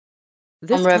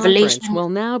This conference will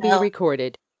now be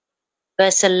recorded.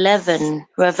 Verse 11,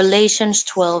 Revelations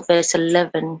 12, verse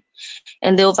 11.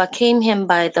 And they overcame him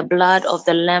by the blood of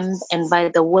the Lamb and by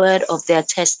the word of their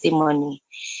testimony.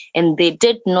 And they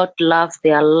did not love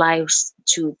their lives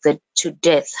to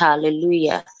death.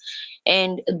 Hallelujah.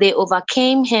 And they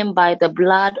overcame him by the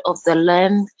blood of the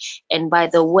Lamb and by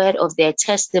the word of their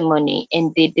testimony.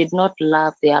 And they did not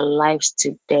love their lives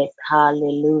to death.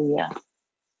 Hallelujah.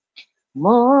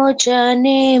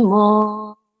 Mojani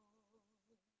mo,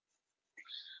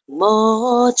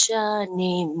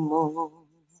 mojani mo.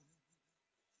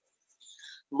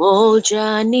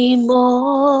 Mojani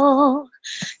mo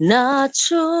na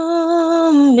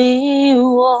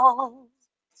tumiwo.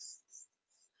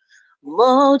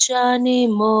 Mojani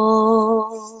mo,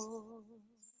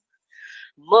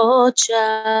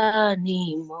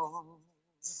 mojani mo,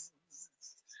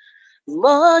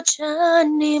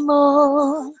 mojani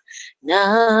mo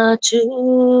na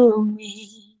tumiwo.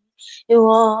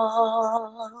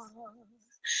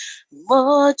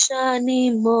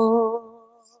 Mojani mo.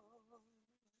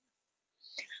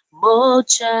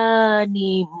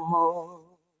 Mojani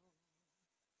mo,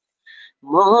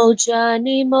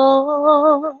 mojani mo,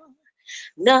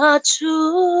 na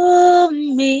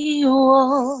tumiwo.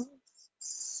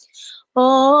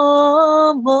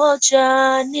 Oh,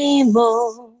 mojani mo,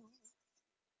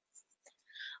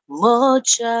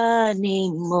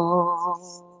 mojani mo,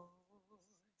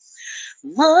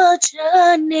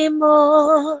 mojani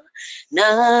mo,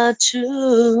 na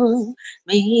tumiwo.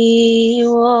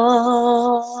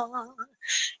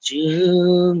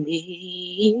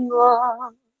 Tumiwo,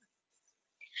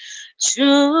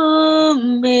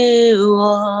 tumiwo,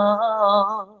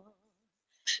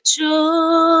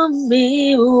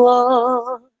 tumiwo.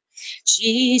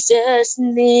 Jesus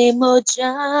name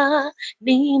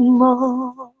ojanimo.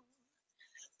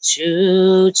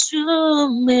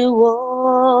 Tumiwo,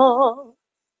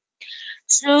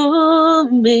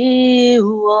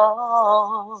 tumiwo.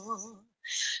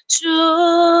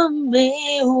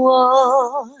 Tumiwo,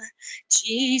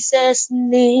 Jesus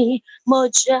ni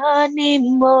mojani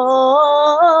mo,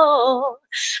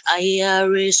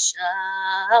 ayarisawo,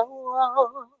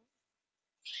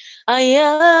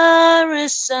 ayarisawo,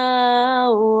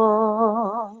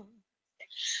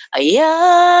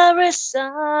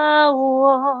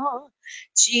 ayarisawo,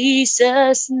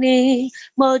 Jesus ni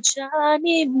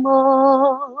mojani mo,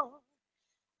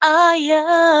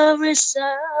 ayarisawo.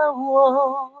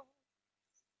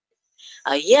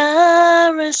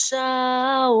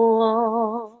 Ayarisawo,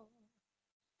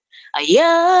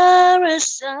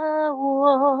 ayarisawo,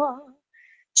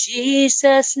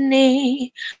 Jesus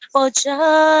ni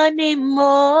mojani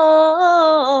mo,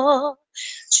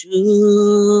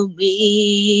 tumiwo,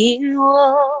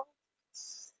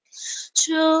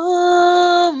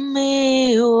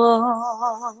 tumiwo,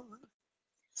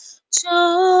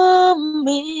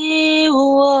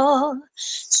 tumiwo,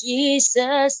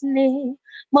 Jesus ni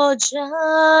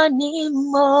mojani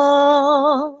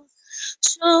mo,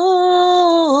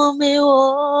 tumiwo,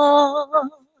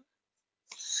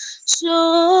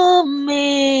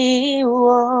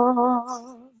 tumiwo,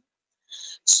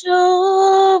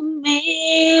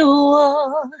 tumiwo,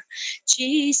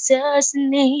 Jesus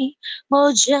ni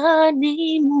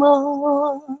mojani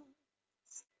mo.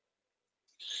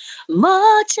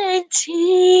 Mojenti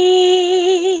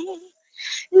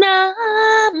na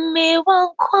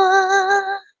miwankwa,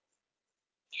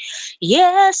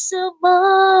 Yesu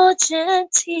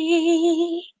mojenti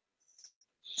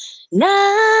na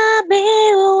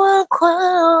miwankwa,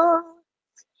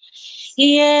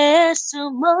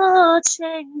 Yesu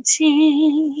mojenti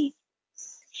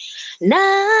na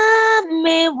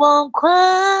miwankwa,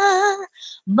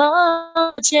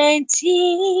 mojenti,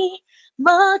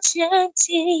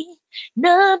 mojenti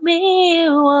na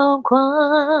miwankwa.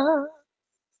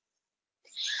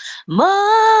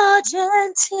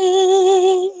 Mojenti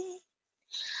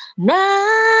na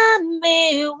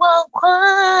miwankwa,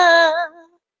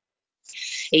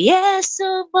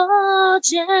 Yesu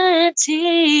mojenti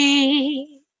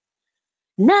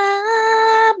na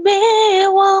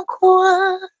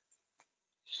miwankwa,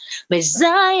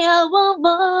 Messiah wa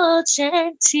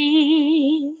mojenti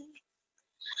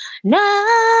na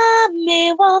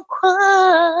miwankwa,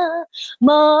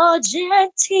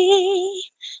 mojenti,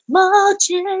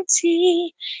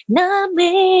 mojenti na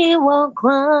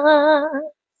miwankwa.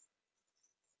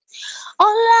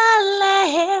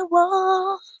 Olalewo,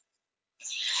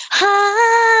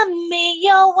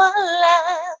 hamiyawala,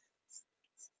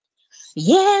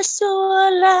 Yesu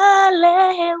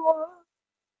olalewo,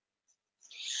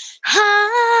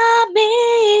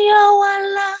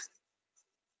 hamiyawala,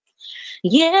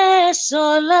 Yes,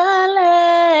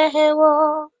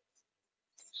 olalewo.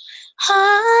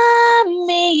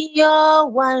 Hami yo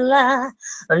wala.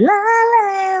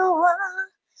 Olalewa.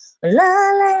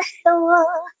 Olalewa.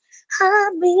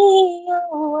 Hami yo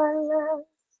wala.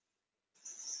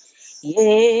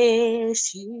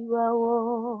 Yes, you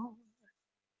are.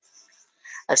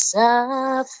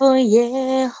 Asafu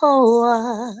Yehowa.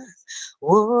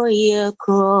 Woye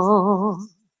kro.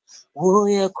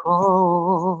 Woye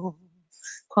kro.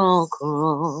 Kro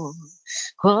kro.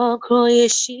 Kro kro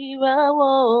Yeshua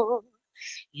wo.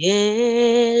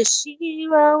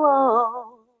 Yeshua wo.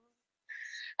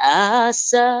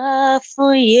 Asafu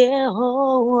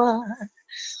Yehowa.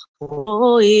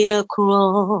 Woye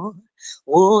kro.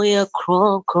 Woye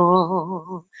kro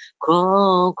kro.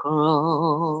 Kro kro.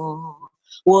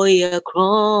 Woye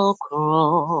kro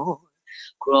kro.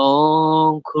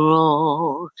 Kro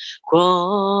kro.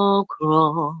 Kro kro.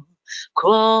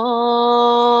 Kro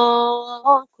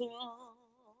kro.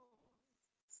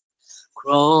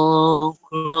 Kro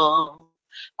kro.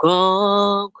 Kro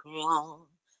kro.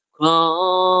 Kro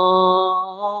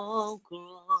kro.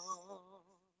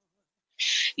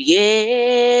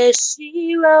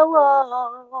 Yeshua,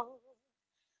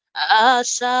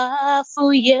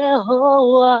 Asafu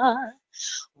Yehowa,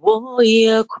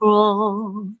 Woye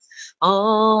Kro,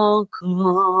 Kro,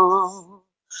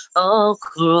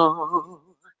 Kro,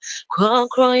 Kro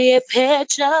Kro Ye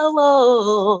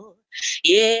Pechawo,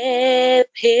 Ye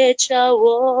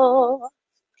Pechawo,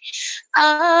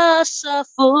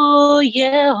 Asafu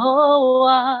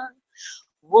Yehowa.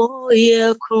 Woye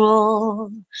kro,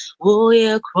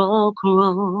 woye kro kro,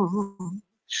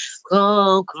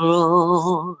 kro kro,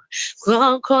 kro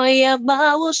kro ye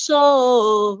mawuso,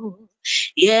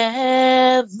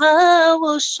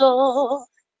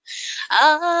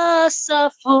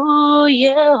 asafu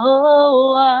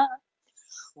Yehowa,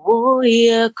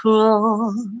 woye kro,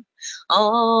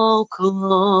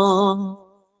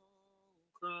 kro.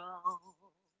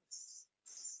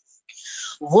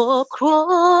 Wo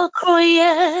kro kro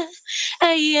ye,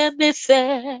 eye me fe.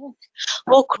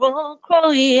 Wo kro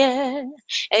kro ye,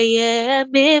 eye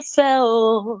me fe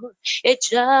o.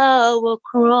 Eja wo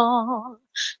kro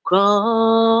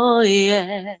ye,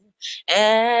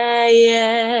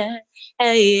 eye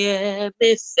me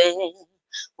fe.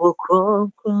 Wo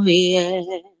kro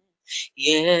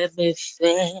ye me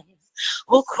fe.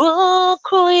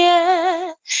 Ukronkroye,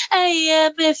 eye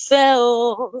me fe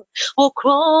o.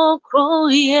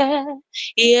 Ukronkroye,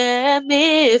 ye me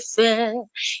fe.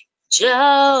 Ja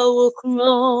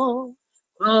ukronkroye,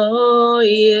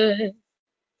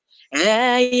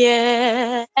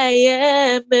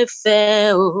 eye me fe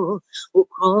o.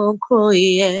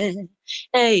 Ukronkroye,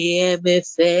 eye me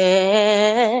fe.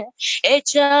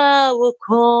 Ja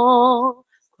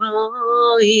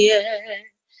ukronkroye.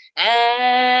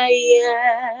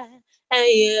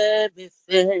 Me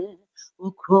fe,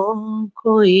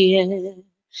 ukronko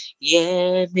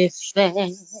ye me fe,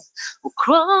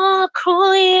 ukronko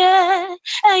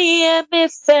me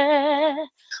fe,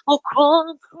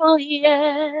 ukronko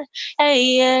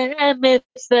me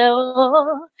fe,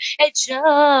 eja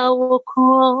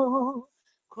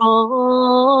ukronko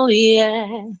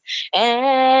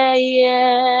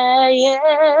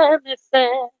me fe,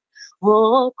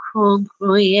 ukronko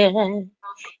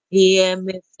ye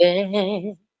me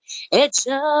fe.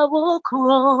 Echa wo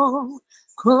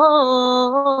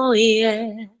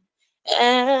ye,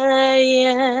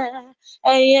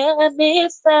 me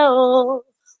fe o,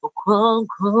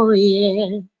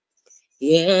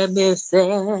 ye me fe.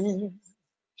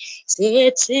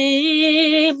 Seti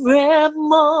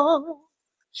bremo,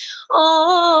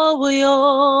 yo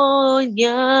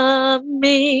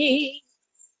nyami,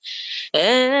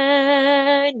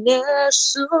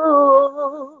 enesu.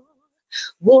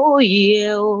 Woye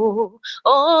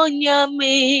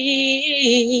onyami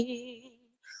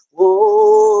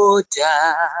woda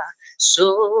so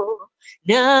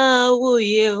na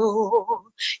woye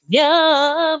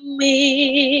nyami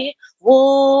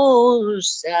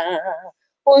wosa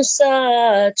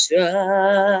tra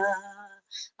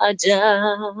ada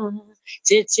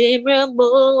titibremo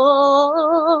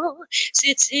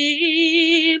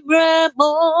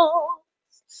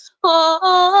we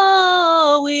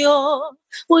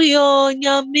are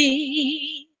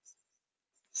nyami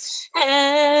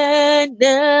and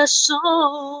the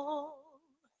song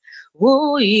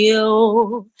we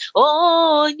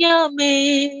are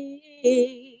nyami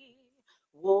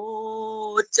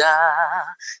woda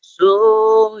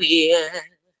so yeah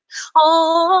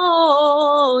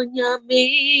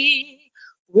nyami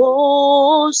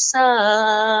wosa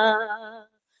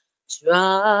tra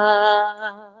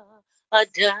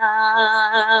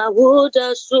Ada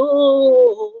woda so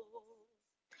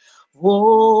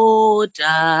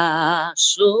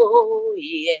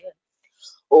yeah.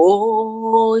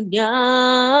 Onyame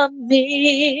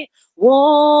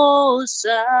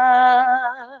wosa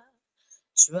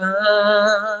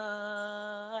trada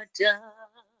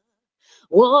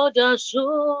woda so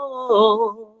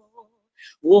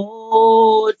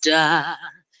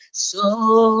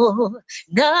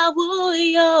na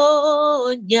wuyo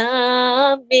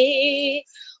nyame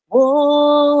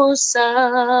wosa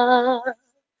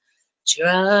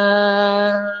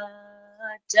trada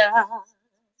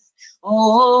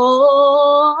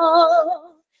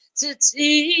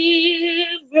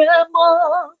titibremo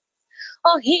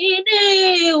ohine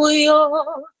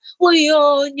wuyo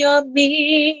nyame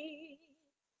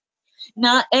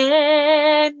na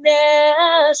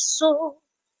eneso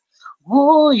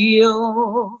wuyo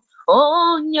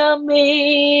onyame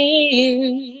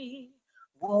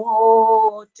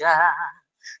woda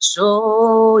so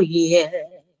yeah.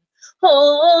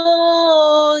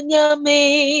 Onyame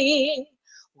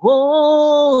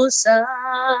wosa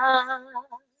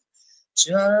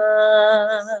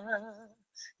trada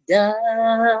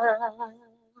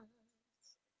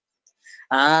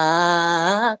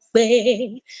akpe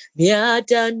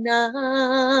miadana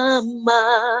ma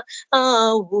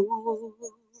awu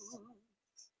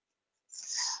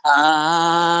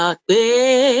akpe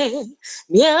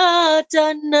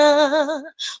miadana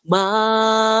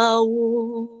mau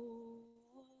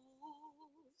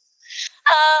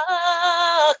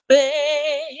akpe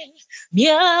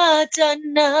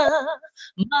miatana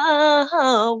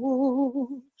mau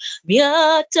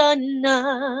miatana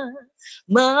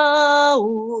mau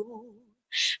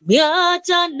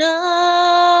miatana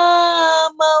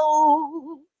mau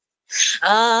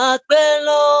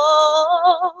akpelo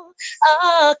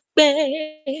akpe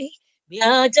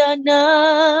miatana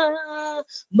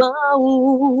mau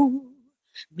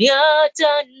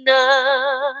miatana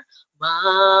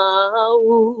mau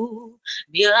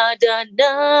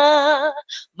miadana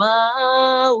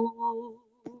mau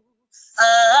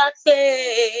akpe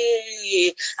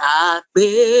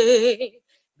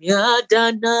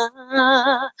miadana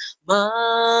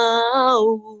mau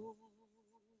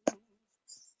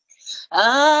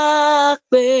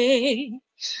akpe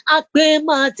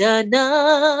madana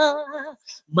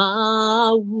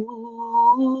mau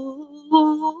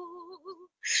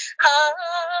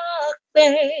akpe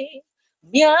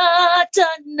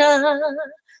miatana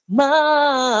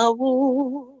mau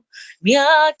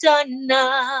miatana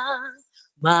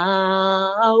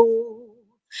mau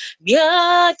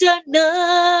miatana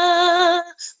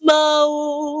mau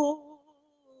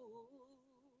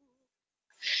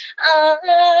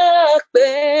akpe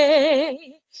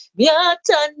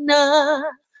miatana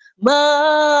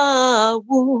mau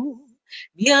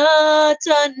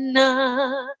miatana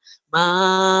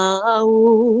mau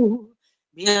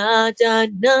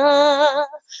miatana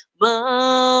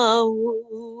mau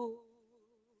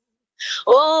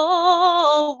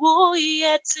oh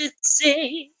woyetete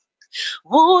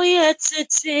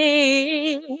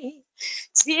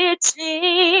tete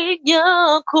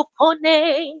nyakopone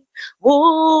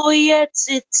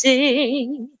woyetete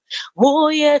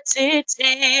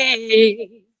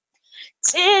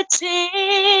tete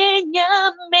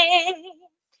nyame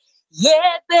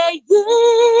yebeye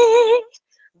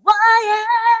waya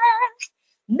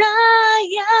na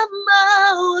yama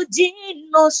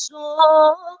udinoso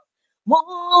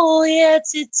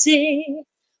woyetete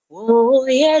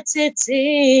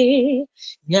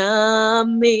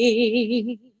nyame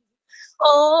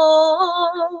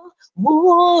oh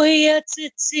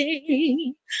woyetete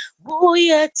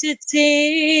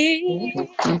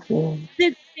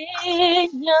tete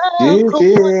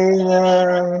nyakopone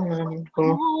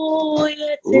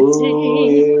woyetete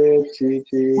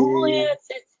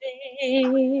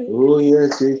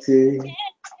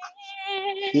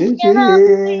nyame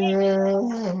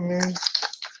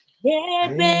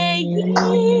yebeye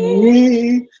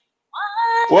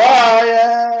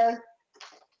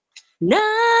na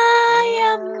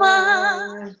yama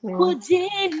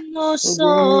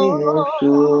udinoso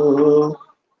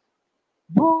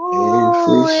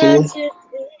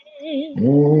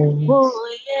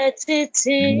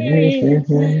woyetete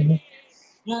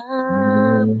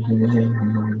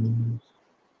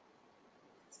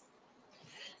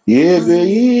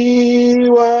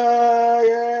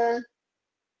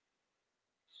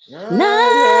na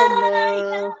yama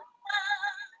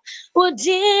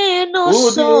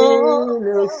udinoso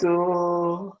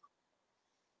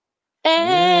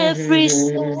every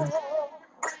soul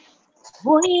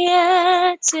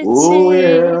woyetete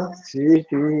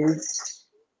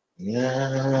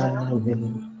Nyame.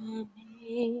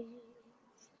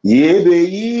 Yebe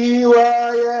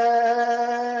yiwaye.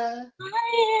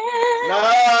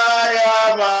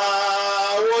 Nayama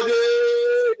wode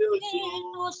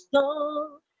doso.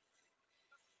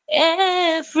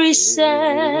 Every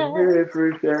cell,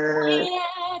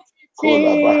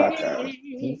 Kolabahata.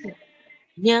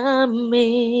 Nyame.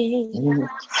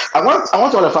 I want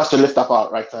all of us to lift up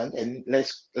our right hand and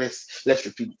let's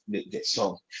repeat the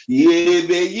song.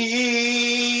 Yebe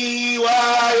yiwaye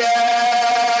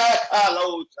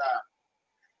kalota.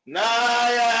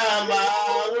 Nayama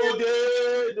wode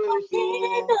doso.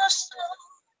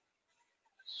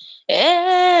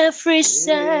 Every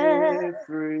cell,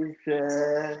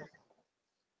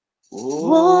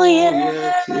 oh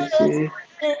yes,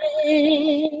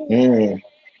 Nyame.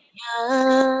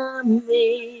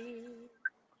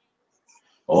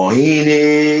 Ohine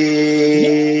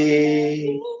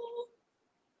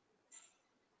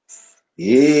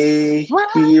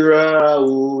Kirao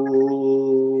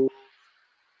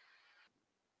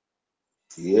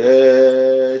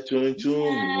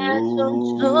Tuntum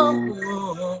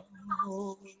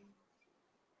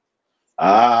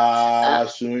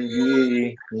Asunji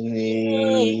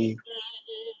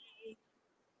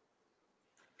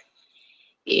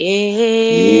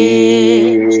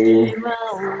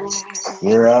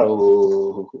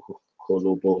Kirao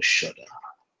Kolobo Shada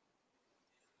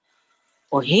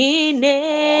Ohine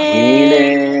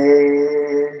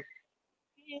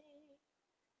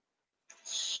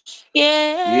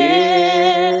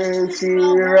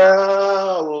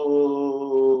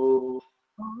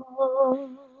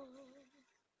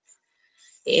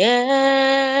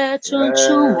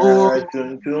Kirao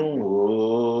Tuntum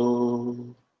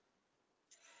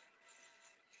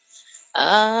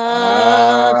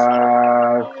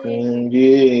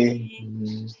Asunji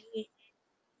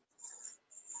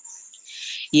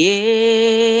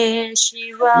Yeshirao.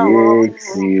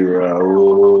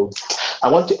 I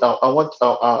want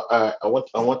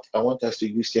us to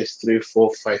use just 3,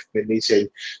 4, 5 minutes and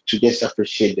to just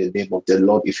appreciate the name of the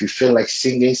Lord. If you feel like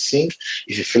singing, sing.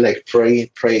 If you feel like praying,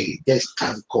 pray. Just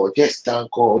thank God. Just thank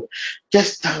God.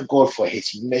 Just thank God for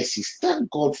His mercies. Thank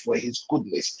God for His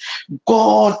goodness.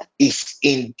 God is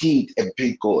indeed a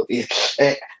big God.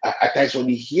 At times when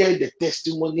we hear the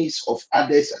testimonies of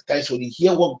others, at times when we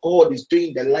hear what God is doing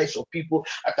in the lives of people,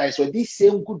 at times when this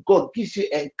same good God gives you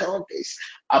encounters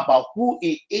about who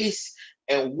He is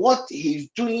and what He's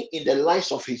doing in the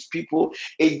lives of His people,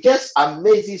 it just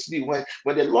amazes me when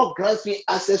the Lord grants me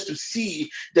access to see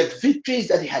the victories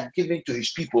that He had given to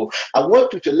His people. I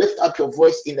want you to lift up your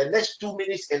voice in the next 2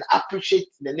 minutes and appreciate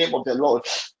the name of the Lord.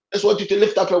 I just want you to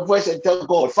lift up your voice and tell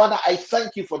God, Father, I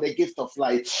thank you for the gift of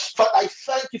life. Father, I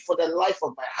thank you for the life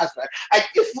of my husband.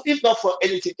 If not for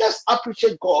anything, just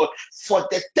appreciate God for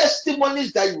the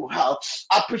testimonies that you have.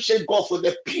 Appreciate God for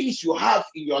the peace you have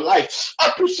in your life.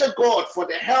 Appreciate God for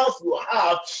the health you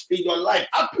have in your life.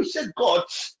 Appreciate God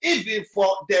even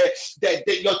for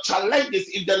your challenges.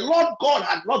 If the Lord God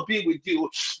had not been with you,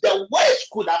 the worst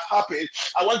could have happened.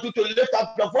 I want you to lift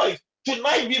up your voice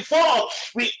tonight before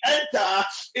we enter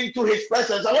into His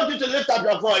presence. I want you to lift up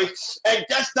your voice and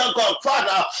just tell God,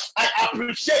 Father, I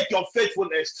appreciate your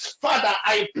faithfulness. Father,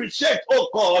 I appreciate, oh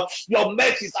God, your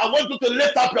mercies. I want you to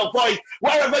lift up your voice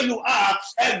wherever you are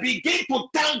and begin to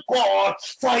thank God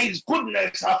for His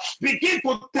goodness. Begin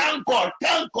to thank God,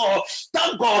 thank God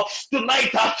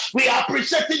tonight. We are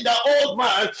appreciating the old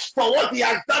man for what he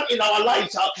has done in our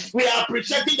lives. We are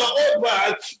appreciating the old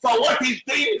man for what he's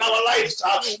doing in our lives.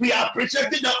 We are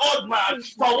appreciating the old man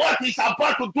for what he's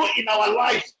about to do in our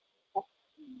lives.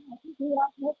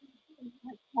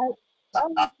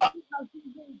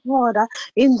 God,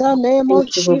 in the name of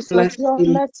Jesus, your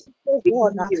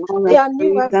mercy, God, they are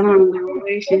new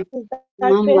every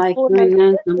None like you,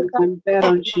 faithfulness, none can compare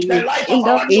unto The you. life of in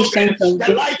the our children, Ancient of the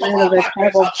days, life of light of our the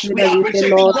tribe partners. of We Judah, are we say,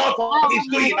 appreciating Lord, God for what He's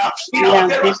doing in we our are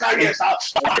various grateful. careers.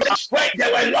 When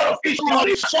there were a lot of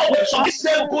issues, so the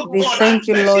same good We God thank has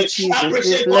you, Lord mercy. Jesus. We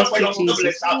Appreciate God bless for you, your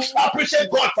Jesus. families. Appreciate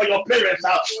God for your parents.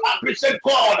 Appreciate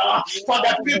God for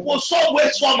the people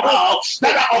somewhere, somehow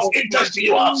that are of interest to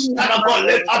you. That are God,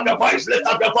 lift up your voice,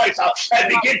 and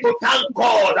begin to thank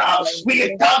God.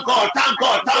 We thank God, thank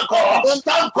God, thank God,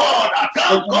 thank God,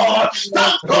 thank God,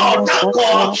 thank God, thank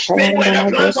God. When the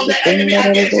plans of the enemy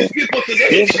against His people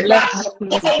today,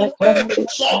 but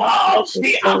somehow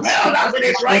He upheld us in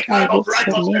His right hand of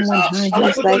righteousness. I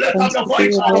want you to lift up your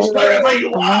voice wherever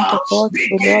you are.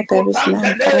 Begin to thank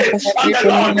the name of the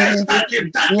Lord. Just thank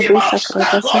Him, thank Him.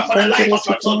 Thank God for the life of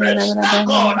your children. Thank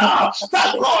God for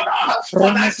that home.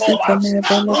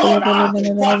 Thank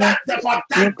God for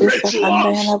that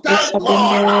breakthrough.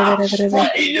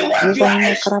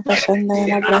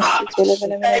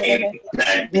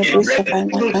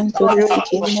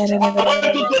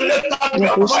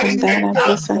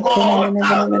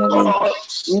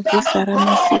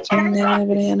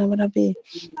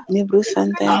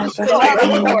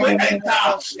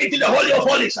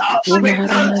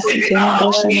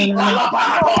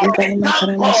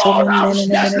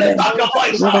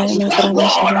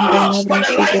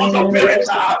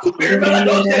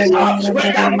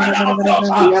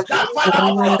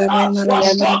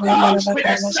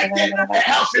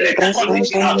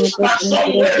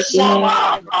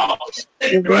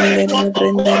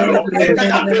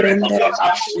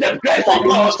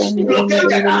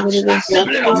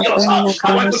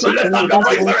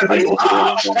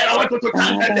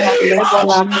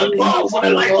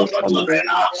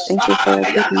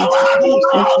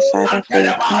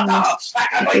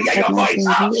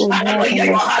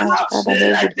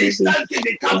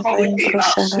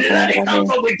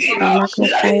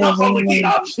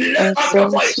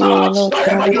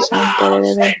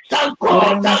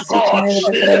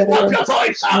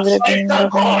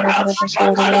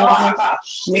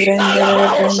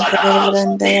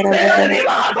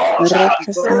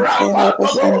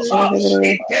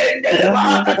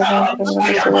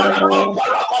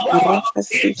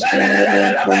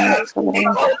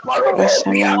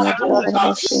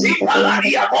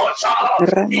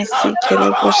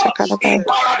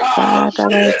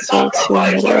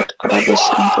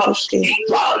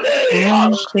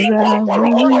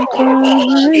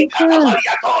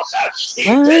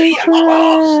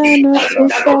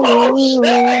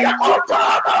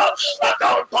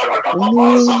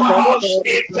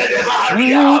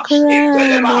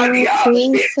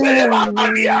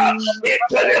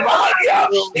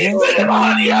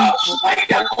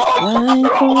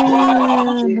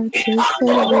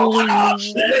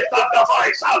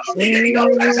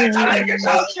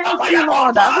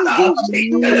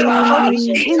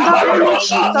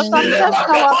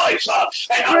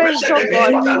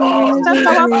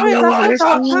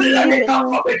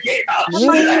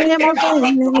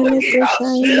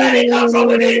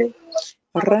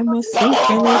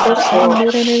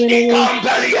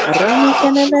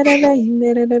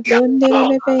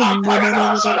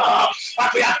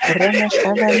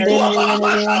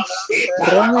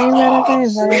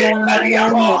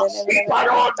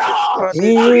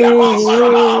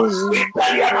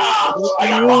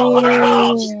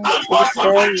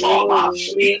 Apapapachoma,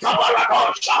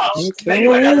 Ikabaradosha,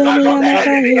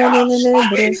 Ekeliana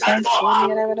Against that door,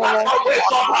 that no way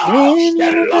somehow.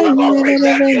 The Lord God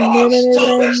present you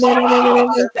some way somehow.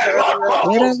 The Lord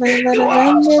God will speak you.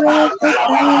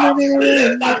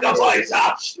 Lift up your voice.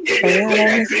 Anything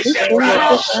the Christian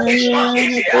prayer is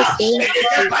lacking here.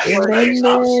 Anything by his grace.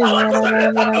 I want you to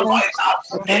lift up your voice.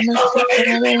 It's not for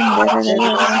any power.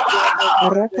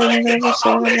 By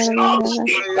salvation.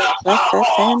 It's the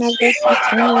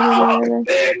power.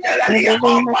 Impeledia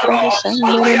comparo,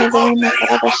 Apaya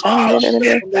compelia papa,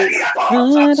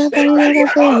 Impeliadosa,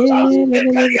 Impeliadosa,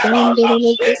 Impeliadosa,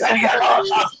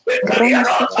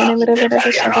 Impeliadosa,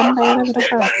 Impeliadosa,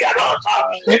 Impeliadosa,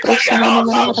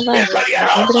 Impeliadosa,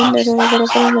 Impeliadosa,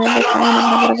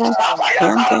 Akantalaba, Apaya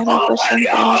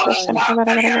Campaliaba,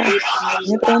 Apeliata,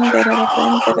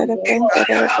 Apeliata,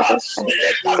 Impeliada.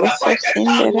 Lift up your voice and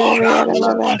thank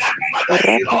God for that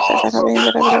mother-in-law,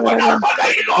 for that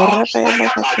mother-in-law,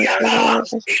 Ayapaliada,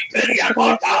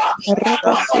 Impeliacota,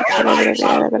 Acampaliada,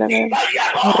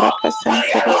 Impeliado,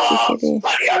 Paliado,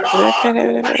 Paliado,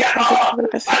 Paliado,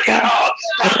 Paliado,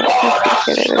 thank God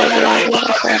for the life of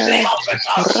the destiny of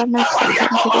precious,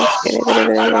 Apaliado,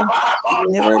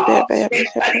 Antalabacopa,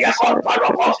 Impeliacon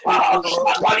Parocopa,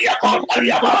 Apaliacon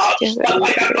Paliaba,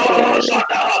 Apayado,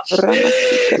 Shada,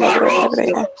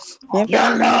 Barosia.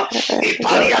 Yanda,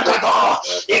 Ipaliakado,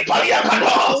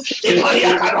 Ipaliakado,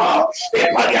 Ipaliakado,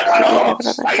 Ipaliakado,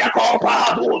 Ayakopa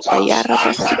Hadusa,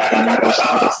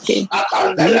 Antadadadada,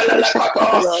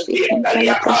 Akandelelekato,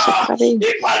 Impeliaka,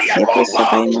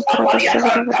 Ipaliakopa,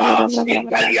 Apaliakanta,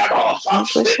 Impeliadosa,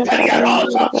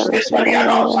 Impeliadosa,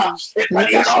 Impeliadosa,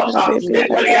 Impeliadosa,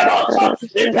 Impeliadosa,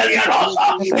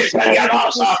 Impeliadosa,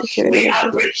 Impeliadosa. We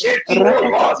appreciate you,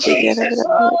 Lord Jesus.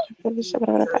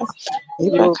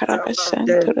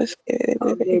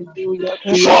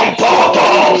 Sokoto,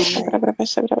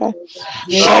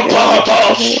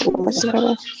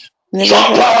 Sokoto,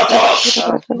 Sokotos,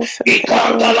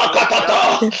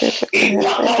 Ikantalakatata,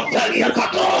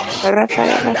 Ipakompeliakato,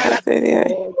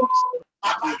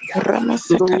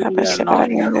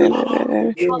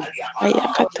 Ramasakarabashabarabara,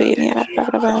 Ayakatini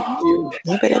Arabrabara,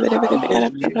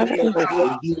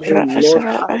 Lord,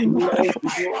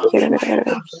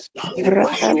 Rapashabarabara,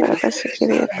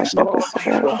 Raprabashikiri,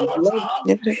 Pashabasabara,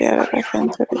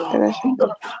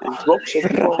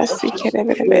 rocks of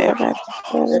salvation,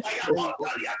 Lord,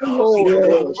 oh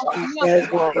Lord,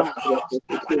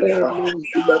 oh Lord,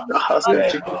 let the hustle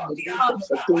check it from the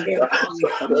Satunga,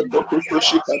 Sakarabakuto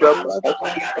Shikaraba,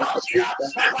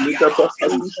 let the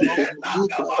Bahalu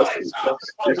Shikuruba Asuka.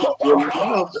 It is your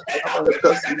love that has kept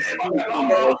us in you, O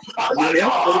Lord. You are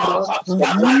the one that has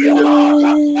kept us.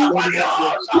 Lord, it is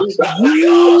your grace that has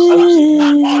kept us. Master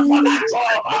Shikuruba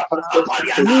Asuka.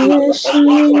 The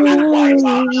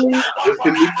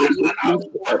Philippo Sukuru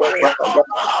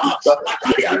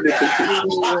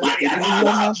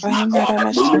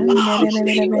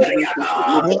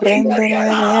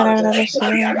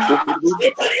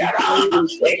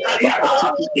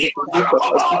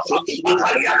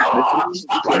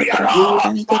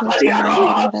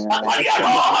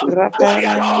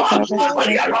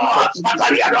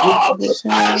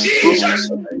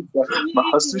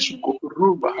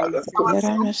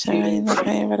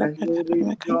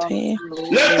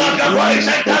Lift up your voice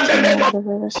and thank the name of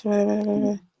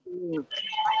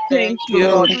Thank you,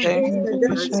 Lord. Thank you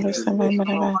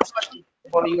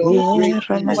for your grace,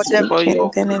 for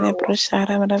your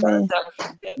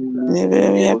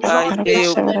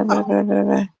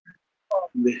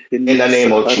in the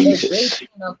name of Jesus.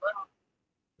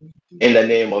 In the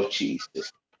name of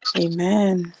Jesus.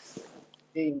 Amen.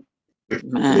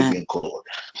 Living God.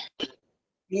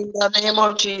 In the name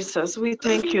of Jesus, we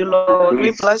thank you, Lord. We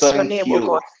We bless your thank name, O you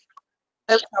God.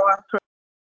 That's our prayer.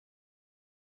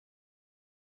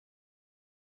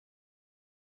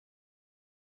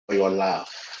 for your love.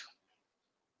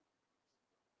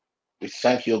 We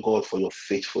thank you, God, for your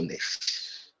faithfulness.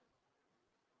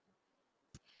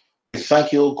 We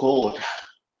thank you, God,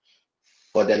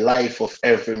 for the life of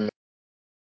every man.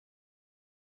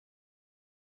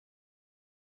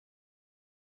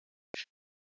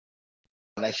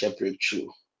 Financial breakthrough.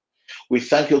 We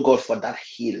thank you, God, for that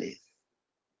healing.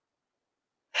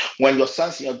 When your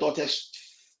sons and your daughters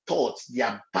thought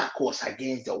their back was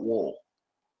against the wall,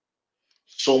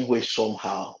 some way,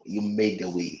 somehow, you made the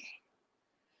way.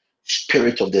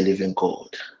 Spirit of the living God,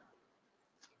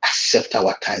 accept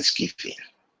our thanksgiving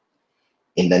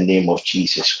in the name of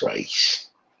Jesus Christ.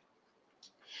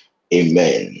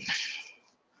 Amen.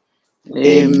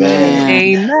 Amen.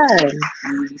 Amen.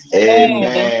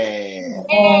 Amen.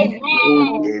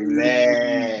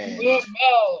 Amen.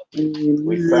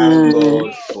 We thank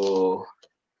God for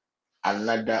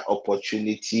another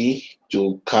opportunity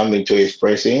to come into his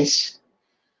presence.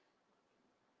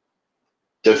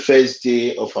 The first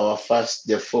day of our fast,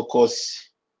 the focus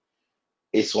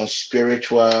is on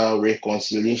spiritual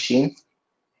reconciliation,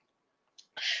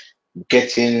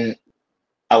 getting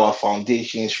our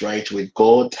foundations right with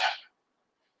God.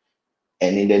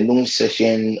 And in the noon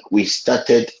session, we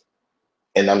started,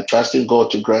 and I'm trusting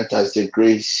God to grant us the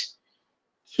grace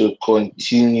to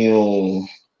continue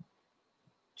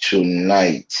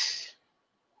tonight.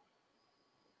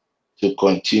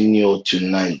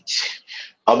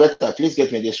 Alberta, please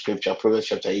get me this scripture, Proverbs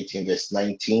chapter 18, verse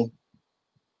 19.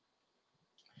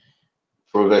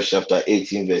 Proverbs chapter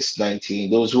 18, verse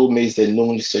 19. Those who missed the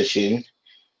noon session,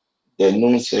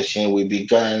 we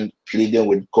began pleading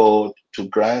with God to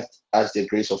grant us the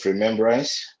grace of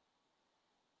remembrance,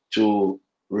 to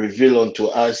reveal unto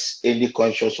us any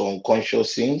conscious or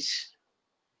unconscious sins.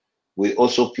 We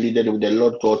also pleaded with the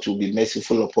Lord God to be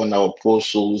merciful upon our poor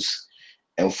souls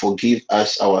and forgive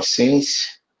us our sins.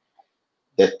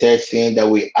 The third thing that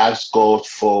we asked God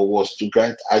for was to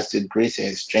grant us the grace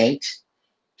and strength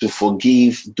to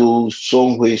forgive those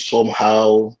some way,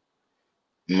 somehow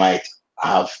might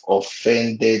have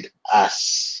offended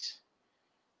us.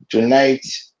 Tonight,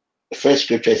 first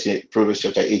scripture is in Proverbs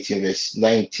chapter 18, verse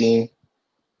 19.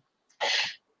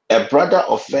 A brother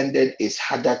offended is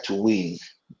harder to win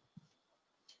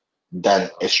than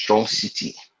a strong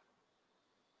city,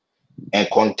 and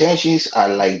contentions are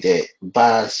like the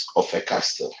bars of a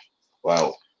castle.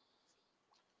 Wow.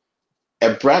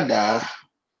 A brother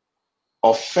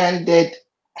offended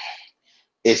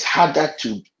is harder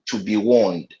to be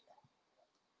won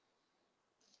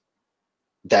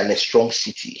than a strong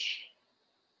city.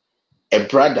 A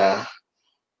brother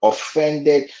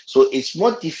offended, so it's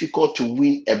more difficult to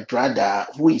win a brother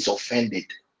who is offended.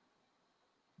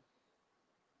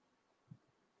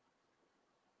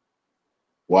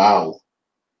 Wow.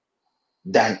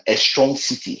 Than a strong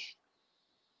city.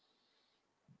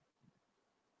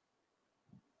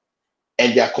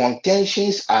 and their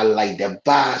contentions are like the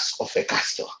bars of a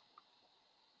castle.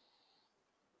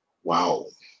 Wow.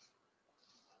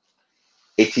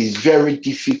 It is very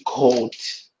difficult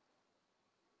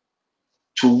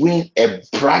to win a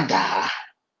brother.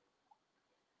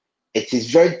 It is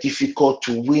very difficult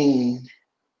to win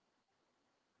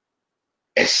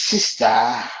a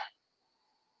sister,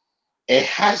 a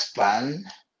husband,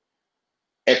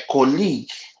 a colleague,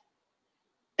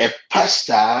 a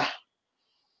pastor,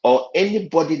 or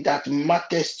anybody that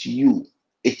matters to you.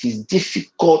 It is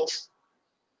difficult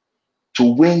to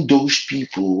win those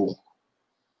people.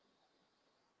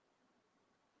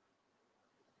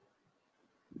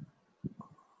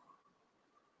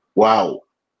 Wow.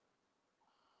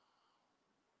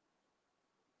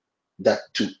 That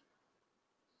to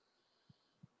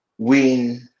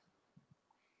win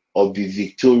or be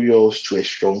victorious to a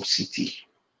strong city.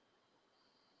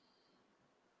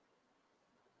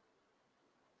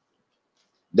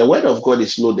 The word of God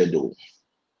is loaded though.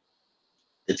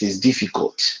 It is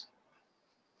difficult.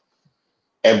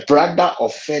 A brother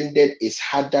offended is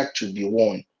harder to be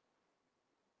won.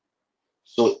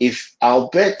 So if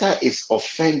Alberta is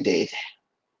offended,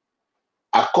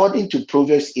 according to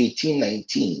Proverbs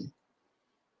 18:19,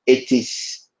 it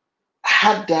is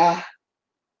harder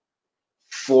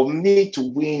for me to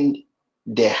win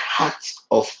the heart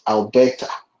of Alberta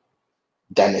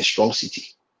than a strong city.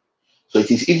 So it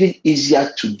is even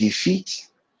easier to defeat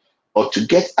or to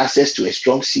get access to a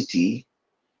strong city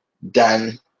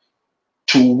than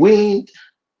to win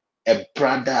a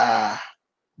brother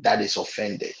that is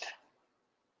offended.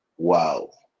 Wow.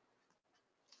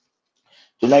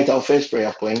 Tonight, our first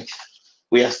prayer point,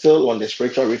 we are still on the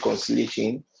spiritual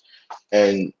reconciliation.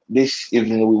 And this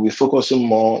evening, we will be focusing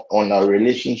more on our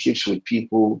relationships with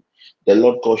people. The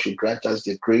Lord God should grant us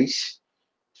the grace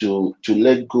to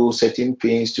let go certain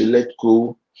pains, to let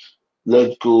go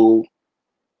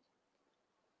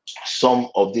some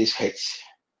of these hurts.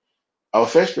 Our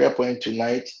first prayer point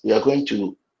tonight, we are going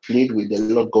to plead with the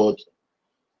Lord God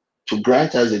to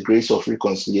grant us the grace of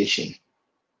reconciliation.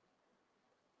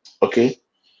 Okay?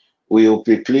 We will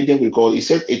be pleading with God. He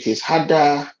said it is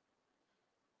harder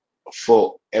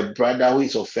for a brother who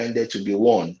is offended to be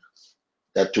won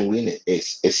than to win a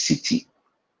city,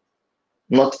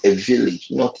 not a village,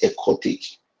 not a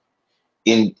cottage.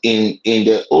 In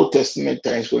the Old Testament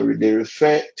times, when they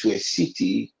refer to a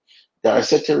city, there are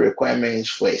certain requirements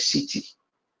for a city.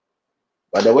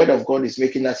 But the word of God is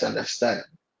making us understand.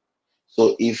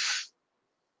 So if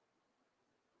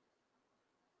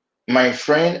my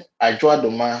friend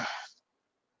Adwoadoma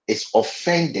is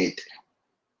offended,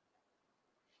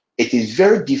 it is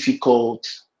very difficult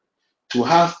to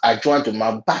have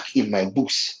Adwoadoma back in my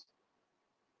books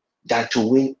than to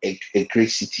win a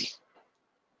great city.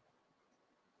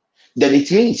 Then it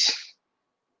means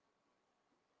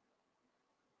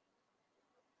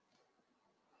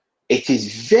it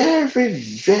is very,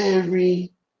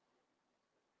 very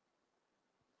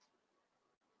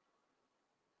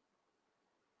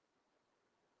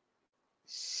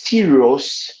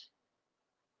serious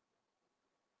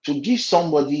to give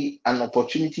somebody an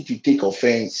opportunity to take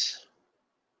offense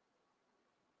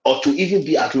or to even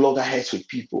be at loggerheads with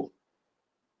people.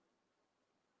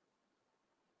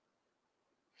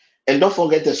 And don't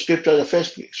forget the scripture, the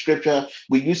first scripture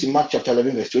we use in Mark chapter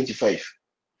 11, verse 25.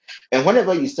 And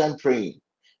whenever you stand praying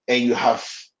and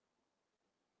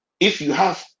if you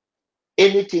have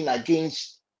anything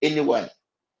against anyone,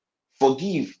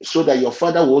 forgive so that your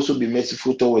Father will also be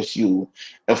merciful towards you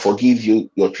and forgive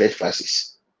you your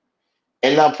trespasses.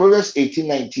 And now Proverbs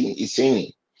 18:19 is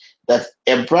saying that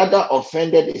a brother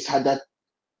offended is harder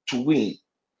to win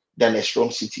than a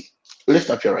strong city. Lift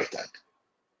up your right hand.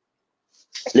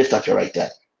 Lift up your right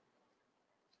hand.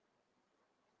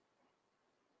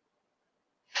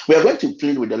 We are going to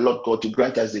plead with the Lord God to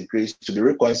grant us the grace to be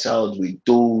reconciled with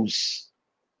those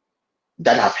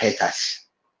that have hurt us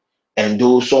and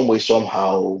those some way,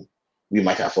 somehow we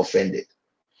might have offended.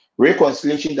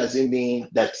 Reconciliation doesn't mean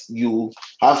that you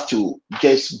have to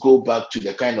just go back to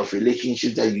the kind of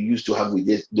relationship that you used to have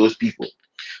with those people.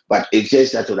 But it's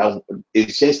just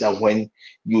that when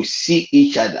you see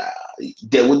each other,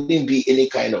 there wouldn't be any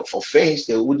kind of offense,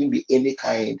 there wouldn't be any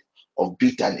kind of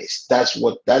bitterness. That's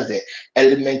the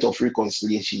element of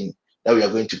reconciliation that we are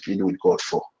going to plead with God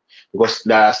for. Because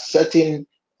there are certain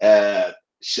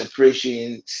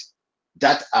separations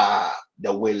that are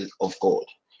the will of God.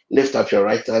 Lift up your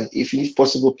right hand. If it's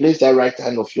possible, place that right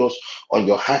hand of yours on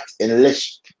your heart and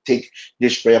let's take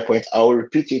this prayer point. I will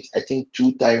repeat it, I think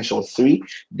 2 times or 3.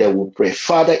 Then we'll pray.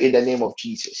 Father, in the name of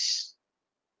Jesus,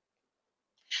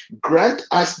 grant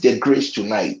us the grace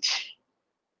tonight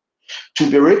to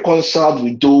be reconciled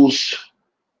with those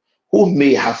who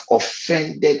may have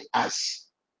offended us,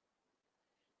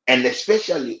 and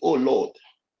especially, oh Lord,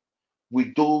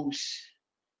 with those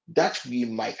that we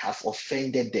might have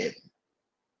offended them,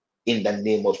 in the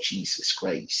name of Jesus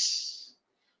Christ.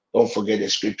 Don't forget the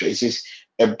scripture. It says,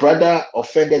 a brother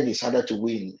offended his other to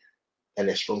win and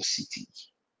a strong city.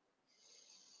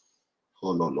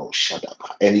 Oh no, no, shut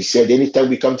up. And he said, anytime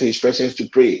we come to his presence to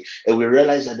pray and we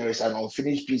realize that there is an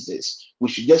unfinished business, we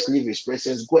should just leave his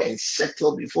presence, go and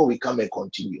settle before we come and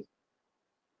continue.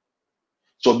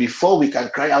 So before we can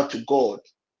cry out to God,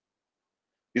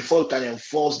 before we can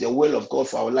enforce the will of God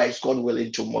for our lives, God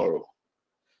willing, tomorrow,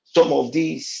 some of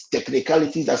these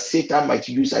technicalities that Satan might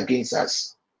use against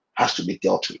us has to be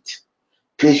dealt with.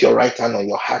 Place your right hand on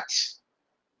your heart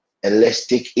and let's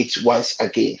take it once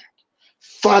again.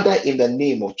 Father, in the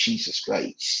name of Jesus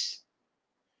Christ,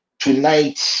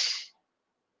 tonight,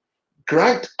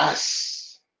 grant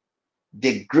us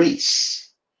the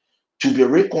grace to be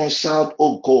reconciled,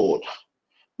 oh God,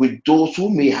 with those who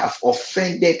may have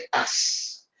offended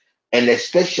us, and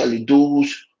especially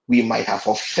those we might have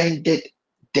offended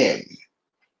them.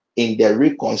 In the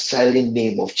reconciling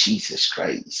name of Jesus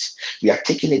Christ. We are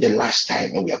taking it the last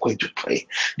time and we are going to pray.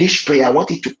 This prayer, I want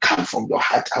it to come from your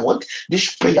heart. I want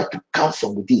this prayer to come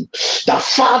from within. That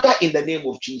Father, in the name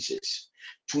of Jesus,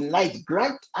 tonight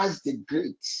grant us the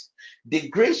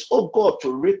grace, oh God,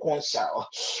 to reconcile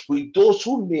with those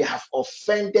who may have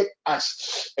offended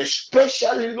us,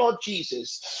 especially, Lord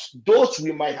Jesus, those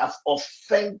we might have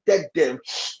offended them,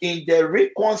 in the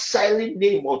reconciling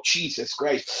name of Jesus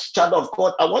Christ. Child of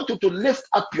God, I want you to lift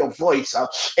up your voice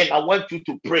and I want you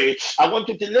to pray. I want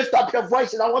you to lift up your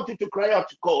voice and I want you to cry out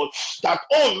to God that,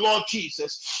 oh Lord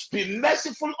Jesus, be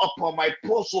merciful upon my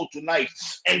poor soul tonight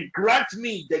and grant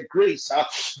me the grace of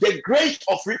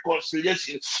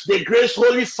reconciliation, the grace,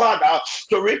 Holy Father,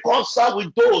 to reconcile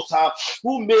with those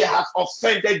who may have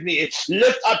offended me.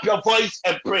 Lift up your voice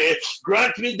and pray.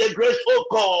 Grant me the grace, oh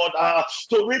God,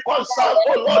 to reconcile,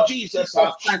 oh Lord Jesus,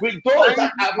 with those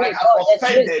that I might have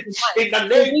offended, in the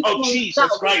name of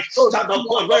Jesus Christ. Son of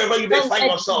God, wherever you may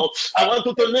find yourself, I want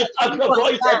you to lift up your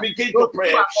voice and begin to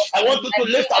pray. I want you to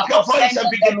lift up your voice and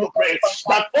begin to pray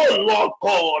that, oh Lord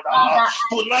God,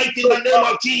 tonight in the name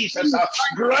of Jesus,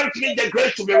 grant me the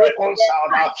grace to be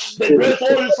reconciled, the grace,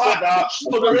 Holy Father,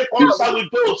 to be reconciled with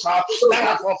those that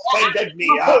have offended me.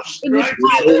 Grant me,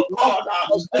 oh God,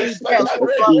 a special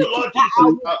grace, oh Lord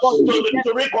Jesus,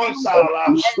 to reconcile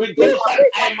with those that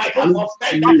I might have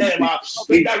offended them,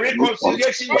 in the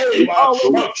reconciliation name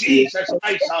of Jesus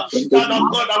Christ. Son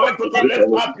of God, I want you to lift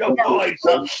up your voice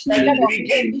and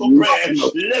begin to pray.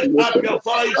 Lift up your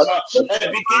voice and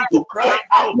begin to cry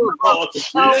out to God.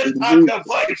 Lift up your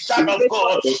voice, Son of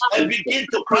God, and begin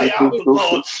to cry out to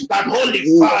God that, Holy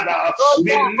Father,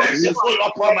 be merciful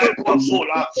upon my poor soul.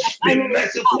 Be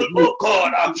merciful, oh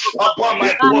God, upon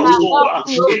my poor soul.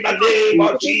 In the name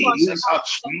of Jesus.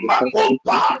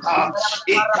 Makopata,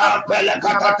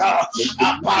 Ikabelekatata,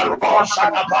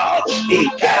 Aparosadaba,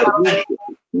 Ikabeli.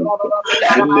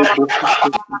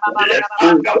 Lift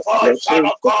up your voice, son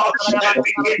of God, and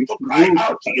begin to cry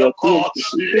out to your God.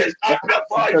 Lift up your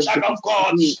voice, son of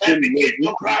God, and begin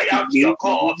to cry out to your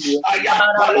God.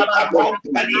 Ayapalakatom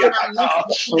peliakata,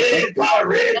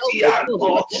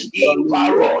 eparetianto,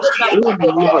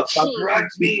 iparosiakata.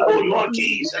 Grant me, O Lord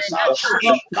Jesus,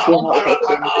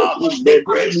 ikaparakata, the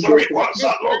grace to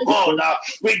reconcile, O God,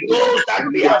 with those that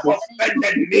we have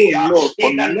offended me,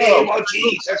 in the name of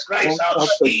Jesus Christ.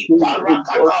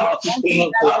 Iparakata,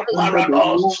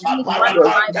 Ikaparados,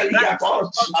 Aparakanteliatos,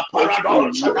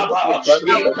 Aparadon Shadaba,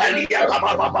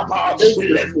 Impeliakababa.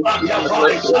 Lift up your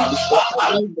voice.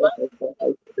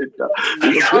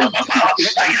 Lift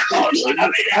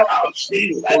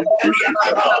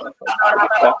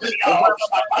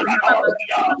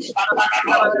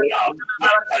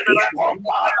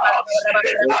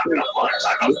up your voice,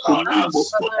 son of God.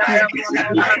 Tonight is the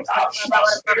night of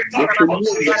spiritual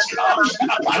reconciliation.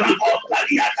 Lift up your voice.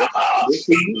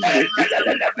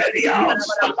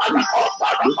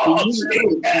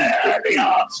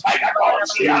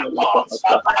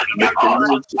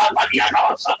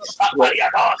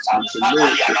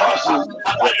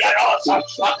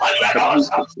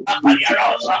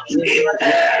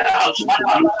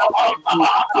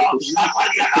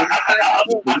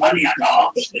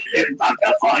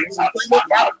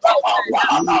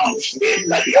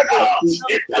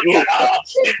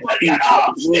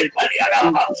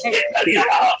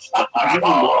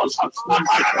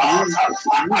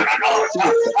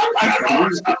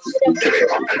 Spirit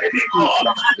of the living God,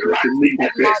 grant me the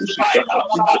grace tonight.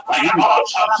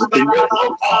 The grace,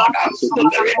 oh God, to the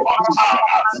very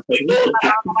altar. We know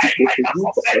that men might have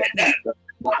offended them.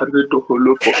 In the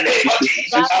name of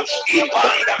Jesus,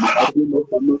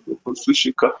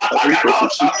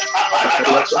 Aparianos,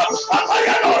 Aparianos,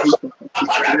 Aparianos,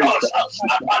 Aparianos,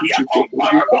 Aparianos,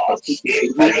 Aparianos,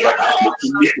 Imperianos,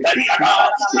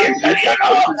 Imperianos,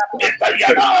 Imperianos,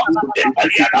 Imperianos,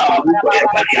 Imperianos,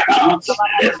 Imperianos.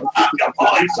 Lift up your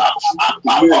voice.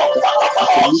 Apamo,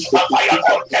 Apamo,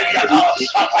 Apayano, Teliano,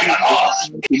 Apayano,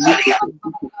 Imperianos.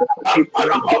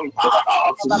 Italianos,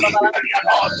 Italianos,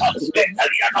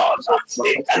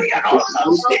 Italianos,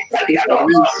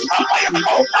 Italianos,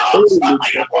 Apayacopa,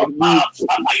 Apayacopa,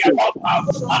 Apayacopa,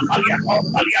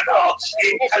 Apaliaco,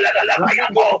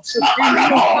 Italianos,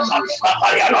 Aparanos,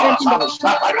 Apalianos,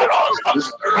 Aparanos,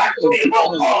 grant me, O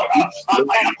God,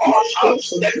 Apayacos,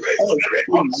 the grace to be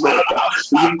reconciled,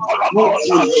 Apologos,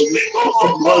 we go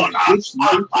for God,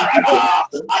 Aparana,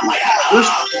 Apayana,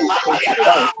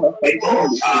 Apayana, we go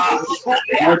who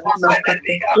may have offended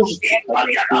me,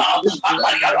 Italiana,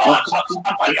 Apalianos,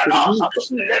 Apalianos,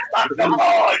 lift up the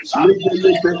voice.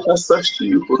 Lebele sashi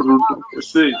hurudu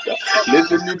kuseka.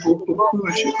 Lebele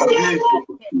bokutushi harito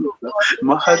kutuka.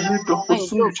 Maharito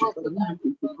kusushi harito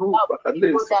kurupa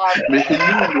halesa.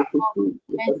 Mehelimu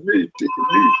kutushi harito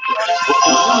kurupa.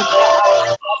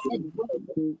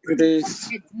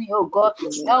 Hit me, oh God,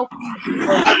 help me to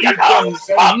forgive them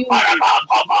genuinely.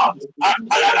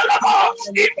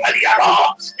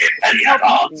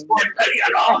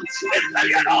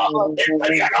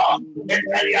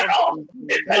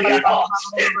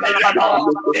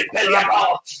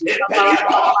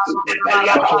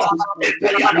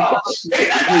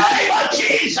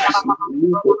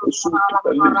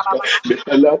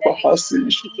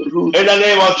 In the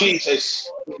name of Jesus.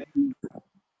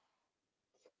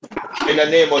 In the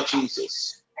name of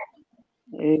Jesus.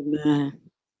 Amen.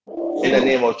 In the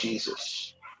name of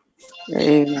Jesus.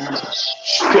 Amen.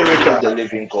 Spirit of the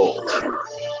living God,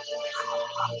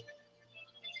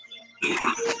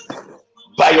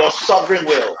 by your sovereign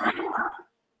will,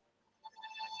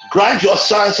 grant your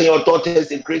sons and your daughters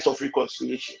the grace of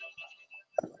reconciliation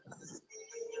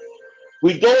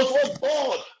with those, oh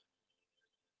God,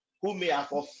 who may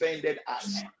have offended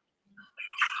us.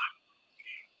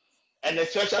 And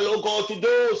especially, oh God, to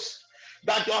those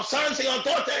that your sons and your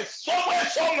daughters, somewhere,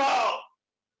 somehow,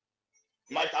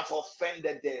 might have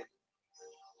offended them.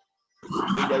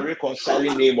 In the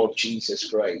reconciling name of Jesus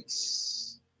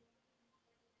Christ.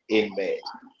 Amen.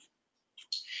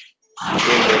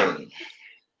 Amen.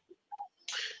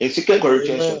 In 2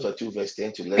 Corinthians chapter 2, verse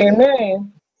 10 to 11,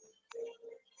 Amen.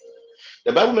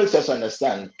 the Bible makes us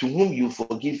understand, to whom you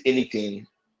forgive anything,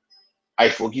 I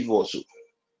forgive also.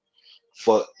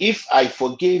 For if I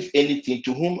forgave anything,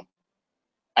 to whom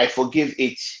I forgive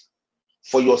it,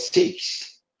 for your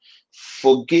sakes,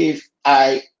 forgave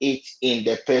I it in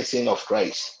the person of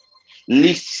Christ,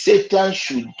 lest Satan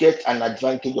should get an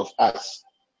advantage of us.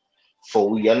 For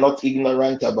we are not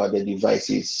ignorant about the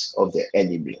devices of the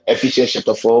enemy. Ephesians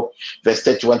chapter 4, verse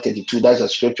 31-32. That's a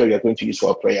scripture we are going to use for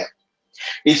our prayer.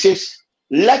 It says,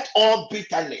 let all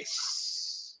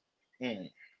bitterness.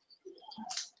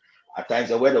 At times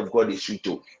the word of God is sweet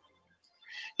too.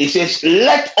 It says,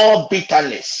 let all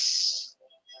bitterness,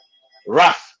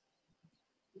 wrath,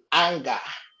 anger,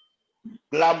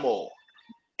 clamor,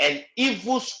 and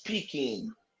evil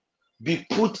speaking be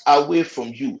put away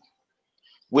from you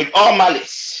with all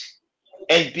malice,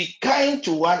 and be kind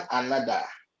to one another,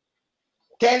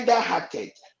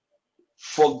 tender-hearted,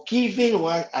 forgiving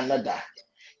one another,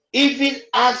 even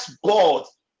as God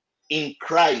in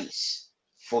Christ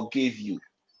forgave you.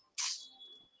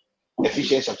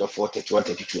 Ephesians chapter 4,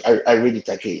 31-32. I read it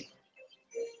again.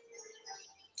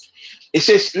 It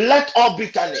says, let all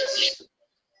bitterness,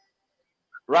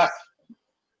 wrath,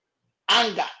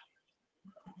 anger,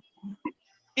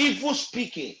 evil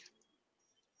speaking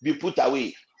be put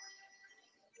away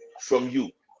from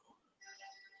you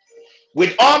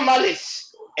with all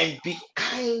malice, and be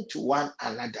kind to one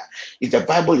another. If the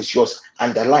Bible is yours,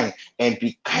 underline, and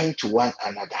be kind to one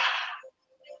another,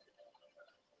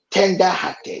 tender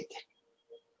hearted,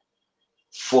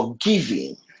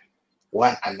 forgiving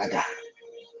one another,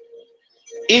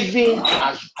 even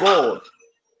as God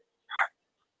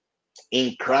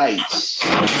in Christ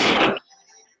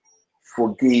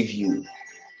forgave you.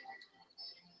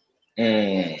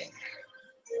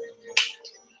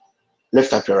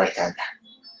 Lift up your right hand.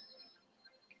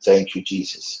 Thank you,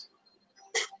 Jesus.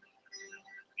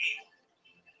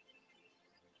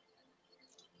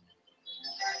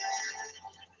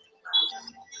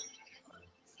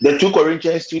 The 2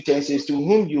 Corinthians 2:10 says, to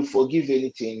whom you forgive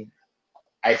anything,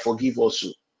 I forgive also.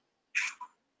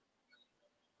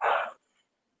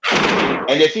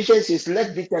 And Ephesians says,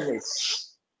 let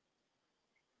bitterness,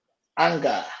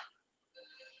 anger,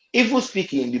 evil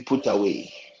speaking be put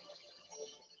away.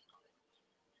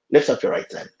 Lift up your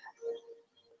right hand.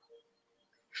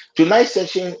 Tonight's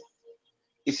session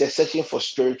is a session for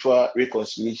spiritual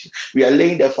reconciliation. We are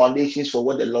laying the foundations for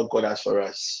what the Lord God has for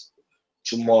us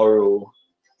tomorrow,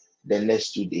 the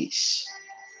next 2 days.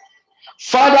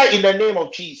 Father, in the name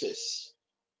of Jesus,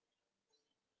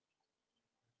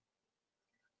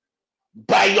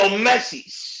 by your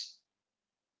mercies,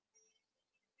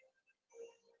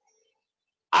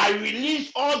 I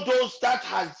release all those that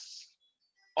has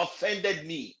offended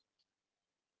me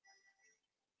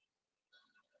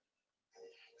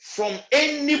from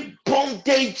any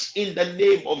bondage in the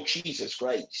name of Jesus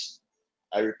Christ.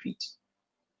 I repeat.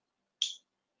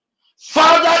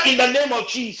 Father, in the name of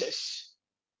Jesus,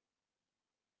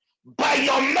 by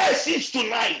your mercies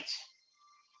tonight,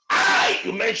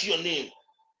 you mention your name,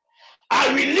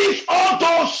 I release all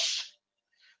those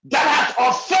that have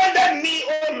offended me,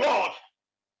 oh Lord,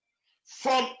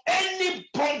 from any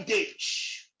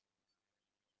bondage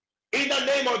in the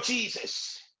name of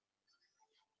Jesus.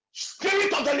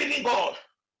 Spirit of the living God,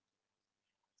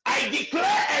 I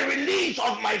declare a release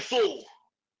of my soul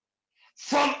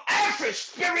from every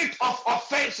spirit of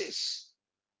offenses,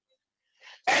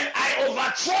 and I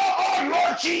overthrow, oh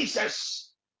Lord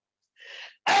Jesus,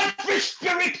 every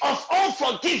spirit of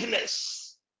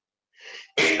unforgiveness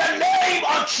in the name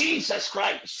of Jesus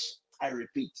Christ. I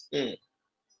repeat.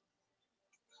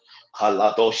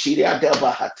 Kaladoshiria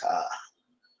Devahata.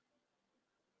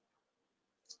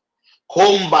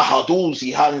 Komba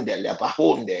Haduzi Handele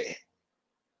Bahonde.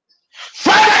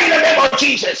 Father, in the name of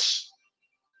Jesus,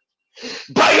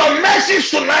 by your message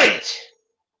tonight,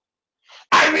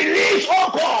 I release,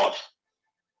 oh God,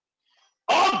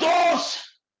 all those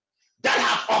that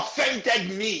have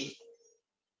offended me.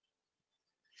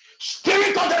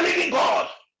 Spirit of the living God,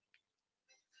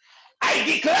 I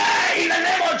declare in the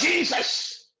name of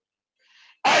Jesus,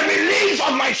 a release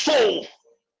of my soul,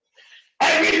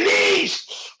 a release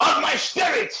of my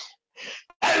spirit,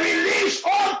 a release,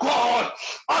 oh God,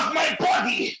 of my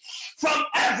body from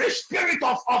every spirit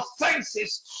of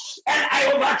offenses, and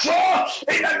I overthrow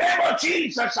in the name of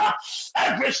Jesus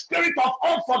every spirit of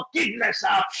unforgiveness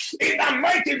in the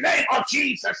mighty name of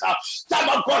Jesus. Some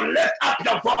of God, lift up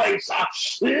your voice,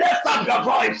 lift up your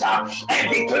voice, and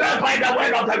declare by the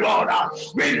word of the Lord,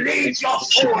 release your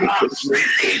soul,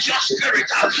 release your spirit,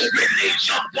 release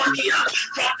your body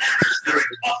from every spirit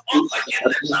of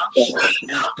unforgiveness.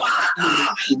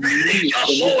 Release your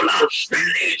soul,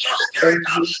 release your spirit,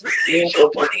 release your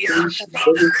body from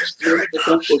every spirit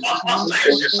of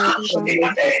offenses in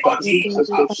the name of Jesus.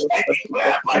 And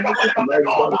declare by the word of the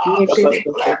Lord,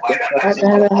 declare by the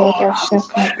mercy of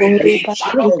God, a release,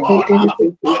 son of God,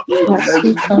 of those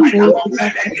that might have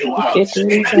offended you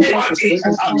in the name of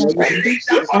Jesus. Release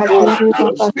them from your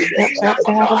heart, release them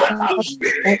from your heart,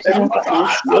 release them from your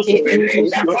heart, release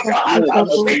them from your heart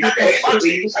in the name of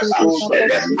Jesus.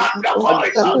 Lift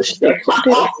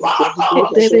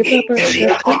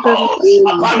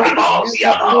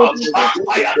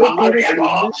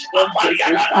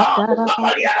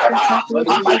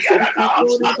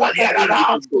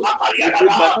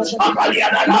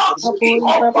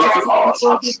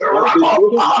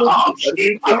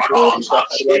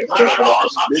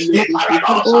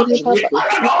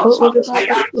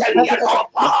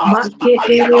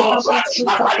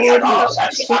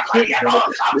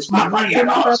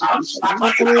up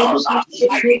your voice.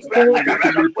 I declare by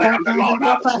the word of the Lord,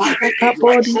 I release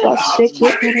my soul,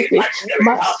 I release my spirit,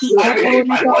 I release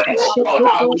my body, oh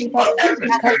God, from every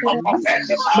spirit of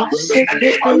offenses in the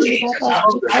name of Jesus.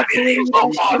 I release, oh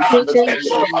God, the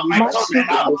souls of my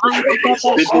children, I release,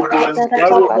 oh God, the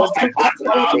souls of my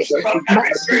partner from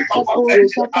every spirit of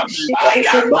offenses. I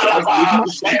am Palaba,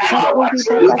 and I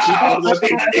overthrow you now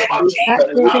in the name of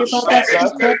Jesus. Every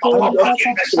spirit of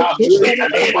unforgiveness in the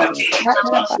name of Jesus.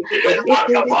 Lift up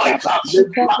your voice.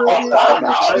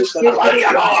 Lift up your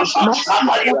voice.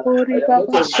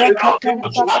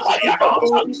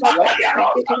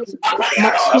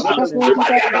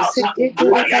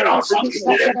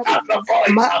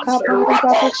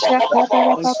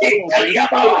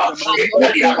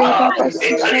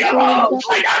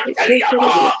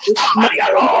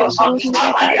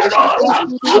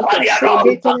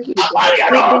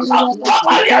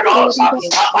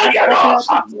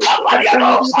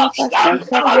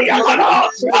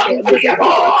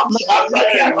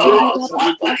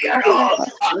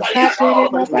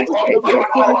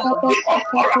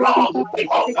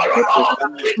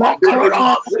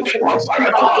 Makapa Suka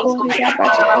Ayanatos, Pori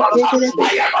Baba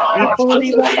Shake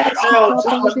Epori Baba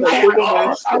Suka Pori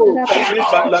Baba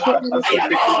Shakara Baba Shake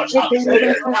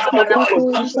Epere Baba Suka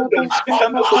Pori Baba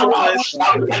Shaka Para Baba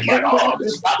Shake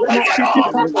Masuki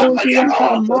Pori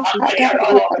Baba Makata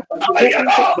Baba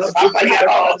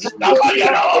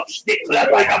Declare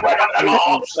by the word of the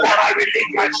Lord that I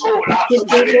release my soul,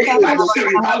 I release my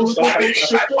spirit, I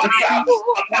release my body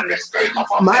from every spirit of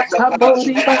offense.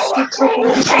 Makabori Basuka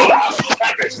Pori Baba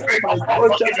Every spirit my of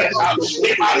body unforgiveness has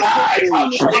been in my life,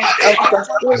 in the name of after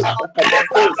Jesus, state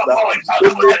lift up your Hadaposa, voice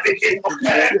and begin to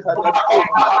pray. Elekosukuti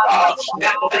Hadaposa,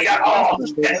 Impeliano,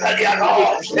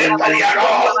 Impeliano,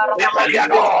 Impeliano,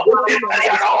 Impeliano,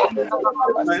 Impeliano.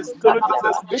 my spirit is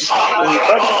escaped from my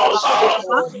body, Samborodosa.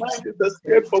 my mind is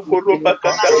escaped from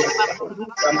Korobakata,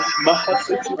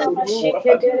 Mahasiki Koruba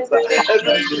Hadusa,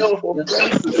 every year of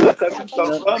offenses that can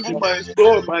surrounding my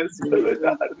soul, my spirit,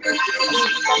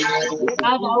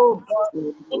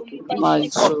 My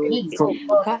soul from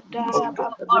Kadara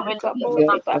Baba Suka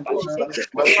Pori Baba Shake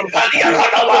Lift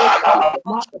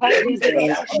Makadere it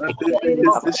Baba up. Shikere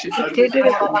Baba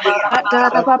Shikere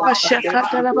Kadara Baba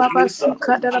Shakadara Baba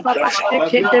Sukadara Baba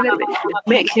Shikere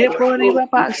Make Bori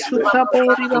Baba Suka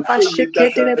Bori Baba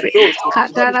Shikere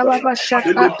Kadara Baba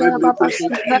Shakadara Baba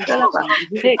Sukadara Baba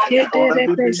Make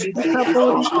Suka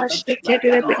Bori Baba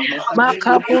Shikere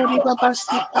Makabori Baba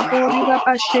Suka Bori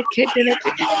Baba Shikere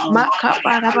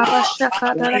Makabara Baba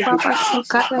Shakadara Baba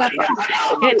Sukadara Baba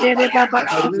Kedere Baba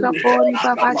Suka Bori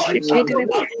Baba Shikere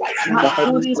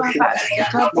Makuri Baba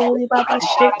Suka Bori Baba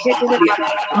Shikere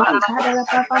Makadara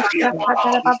Baba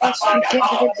Shakadara Baba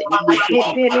Sukere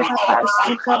Kedere Baba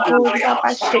Suka Bori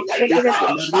Baba Shikere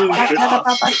Katara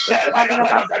Baba Declare by the Shakadara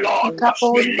word Baba of the Lord, Suka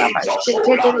Bori Baba release your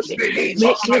soul, Shikere release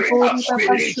your Make spirit, Bori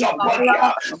Baba release your body Sukadara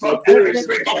Baba from every Shikere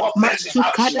spirit of offenses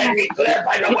and Masukadara declare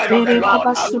by the word of the Kedere Lord.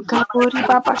 Baba Suka Bori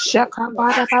Baba Shaka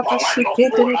Bara Every Baba moment of soul,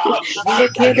 Sukere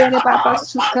Kedere Baba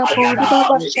Suka Bori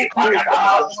Baba Shaka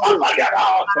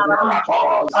Katara Baba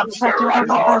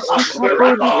Suka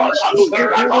Bori Baba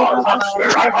Shikere Baba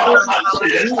Suka Bori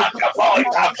lift up your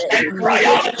voice and cry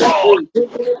out to Mahasiki God.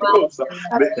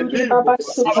 Katuri Baba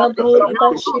Suka Bori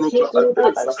Baba Shikere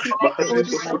Baba Suka Bori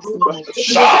Baba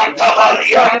Santa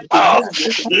Valianta,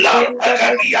 Suka Bori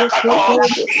Baba Lampediacato,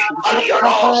 Shikere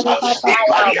Ipalianosa, Makabara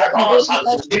Baba Suka Bori Ipalianosa,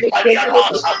 Baba Shikere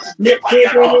Ipalianosa,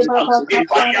 Mekedere Ipalianosa, Baba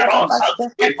Kabara Baba Ipalianosa,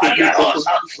 Shaka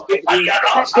Ipalianosa,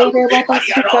 Ipalianosa, Katere baba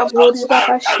suka Ipalianosa, bori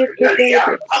baba Anta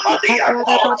sheketerebe. Pelianta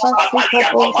Baliaco, Katara baba suka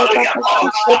Apaliaco bori baba Baliaco,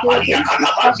 sheketerebe.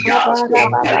 Apaliacanabasia, Makabara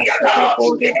baba suka Impeliana,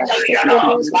 bori baba Italiana,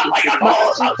 sheketerebe. Apayanosa,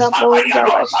 Masuka bori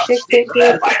baba Apayanosa,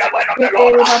 declare sheketerebe. by the word of the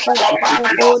Lord, Ketere baba suka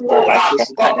command your bori soul, baba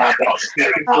command shekadaba. your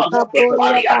spirit,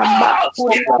 Makabori baba Ipaliana,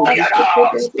 makuri baba Ipaliana,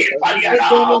 sheketerebe. Ipaliana,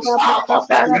 Ketere baba out of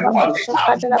kabara every baba bondage,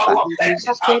 of shekadaba.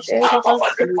 offenses, Ketere out baba of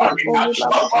every suka bondage, bori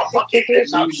baba of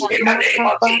unforgiveness, sheketerebe. in the name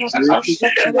of Makabara Jesus, baba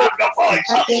lift up your voice,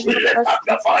 Katere baba lift up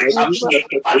your suka voice, bori baba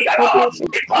Ipaliana, sheketerebe.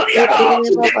 Ipaliana,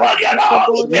 Ketere baba suka Ipaliana,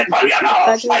 bori baba Ipaliana,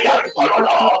 shekadebe.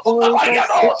 Ayantolono, Makabori baba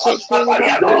Apalianos, sheketere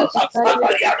baba Apalianos, shekadebe.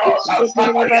 Apalianos,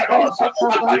 Ketere baba Apalianos,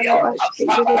 shaka bara baba Apalianos,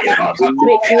 sheketerebe. Apalianos, in the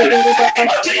Mekedere baba name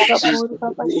of suka Jesus, bori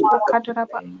baba shekadere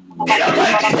baba. in the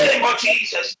mighty name of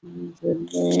Jesus. in the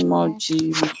name of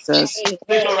Jesus.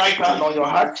 Place your right hand on your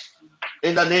heart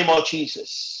in the name of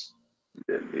Jesus.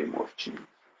 the name of Jesus.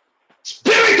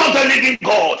 Spirit of the living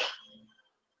God.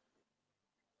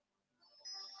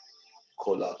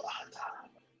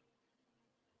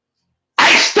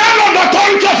 I stand on the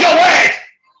authority of your word.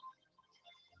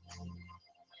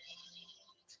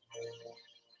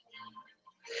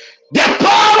 The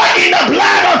power in the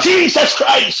blood of Jesus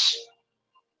Christ.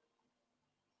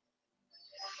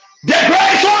 The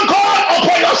grace of God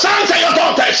upon your sons and your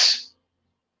daughters.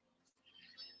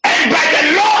 And by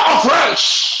the law of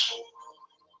rights,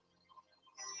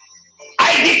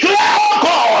 I declare, oh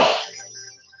God,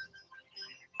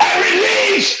 a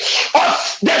release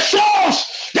of the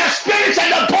souls, the spirits,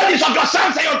 and the bodies of your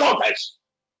sons and your daughters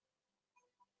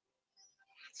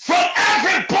from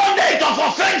every bondage of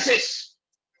offenses,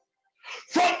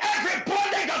 from every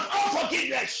bondage of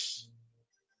unforgiveness.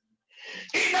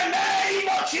 In the name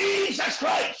of Jesus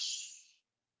Christ.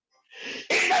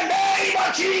 In the name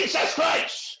of Jesus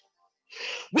Christ.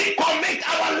 We commit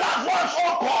our loved ones,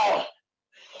 oh God,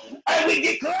 and we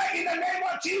declare in the name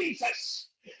of Jesus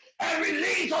a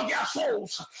release of their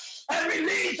souls, a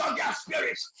release of their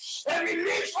spirits, a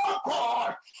release, oh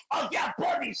God, of their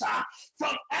bodies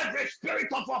from every spirit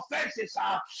of offenses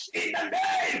in the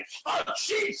name of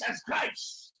Jesus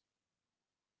Christ.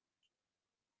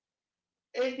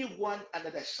 Anyone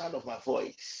under the sound of my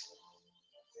voice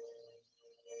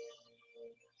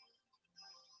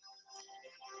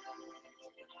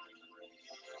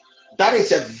that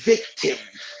is a victim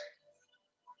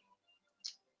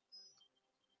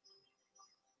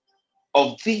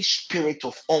of this spirit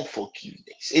of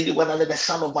unforgiveness. Anyone under the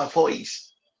sound of my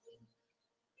voice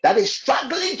that is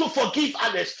struggling to forgive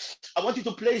others, I want you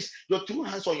to place your two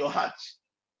hands on your heart.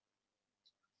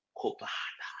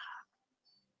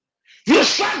 You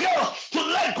struggle to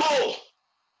let go.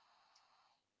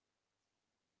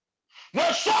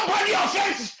 When somebody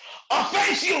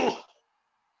offends you,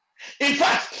 in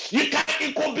fact, you can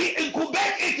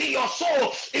incubate it in your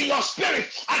soul, in your spirit.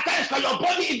 At times, when your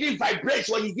body even vibrates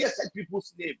when you hear such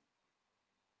people's name.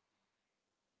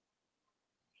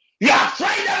 You have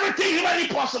tried everything humanly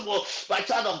possible, by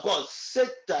child of God.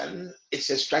 Satan is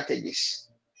a strategist.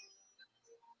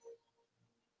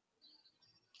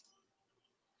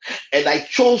 And I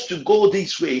chose to go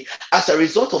this way as a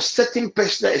result of certain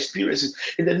personal experiences.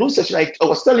 In the news session, I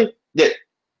was telling the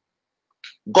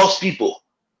God's people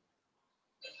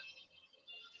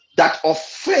that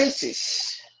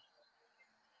offenses,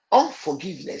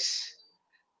 unforgiveness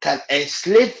can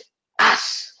enslave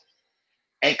us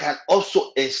and can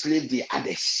also enslave the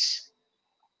others.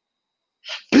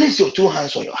 Place your two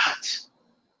hands on your heart.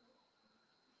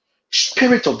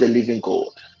 Spirit of the living God,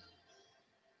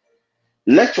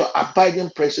 let your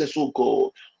abiding presence, O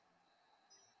God,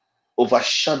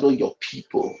 overshadow your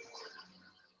people.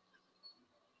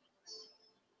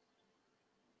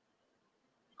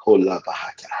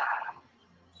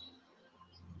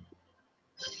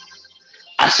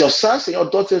 As your sons and your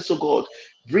daughters, O God,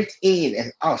 breathe in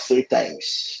and out 3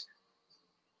 times.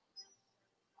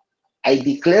 I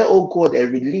declare, O God, a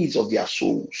release of their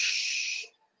souls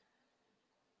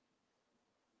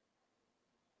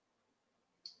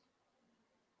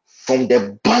from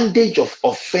the bondage of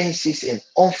offenses and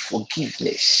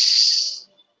unforgiveness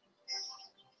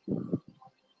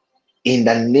in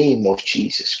the name of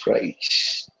Jesus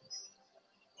Christ.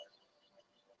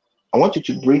 I want you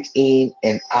to breathe in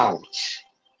and out.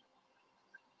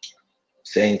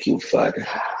 Thank you, Father.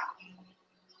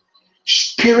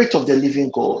 Spirit of the living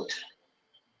God,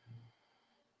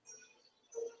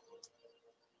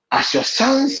 as your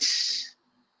sons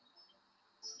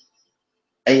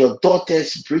and your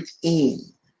daughters breathe in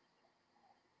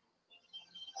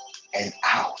and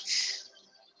out,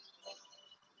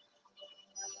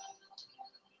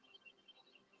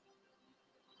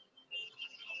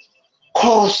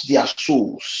 cause their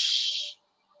souls,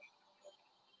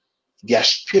 their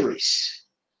spirits,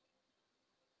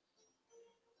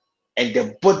 and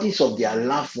the bodies of their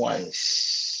loved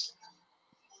ones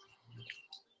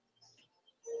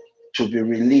to be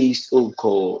released, oh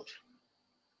God,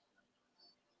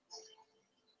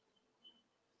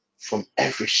 from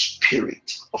every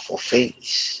spirit of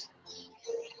offense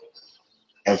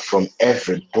and from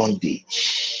every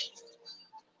bondage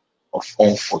of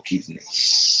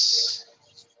unforgiveness.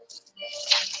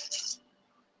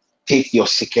 Take your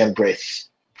second breath.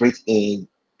 Breathe in,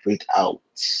 breathe out.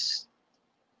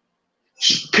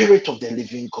 Spirit of the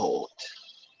living God,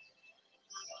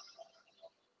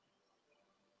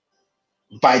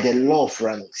 by the law of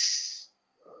ranks,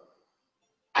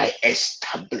 I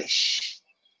establish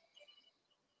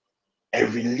a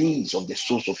release of the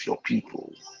souls of your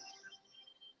people.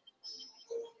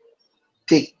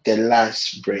 Take the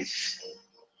last breath.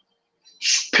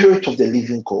 Spirit of the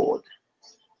living God,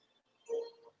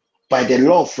 by the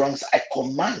law of ranks, I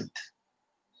command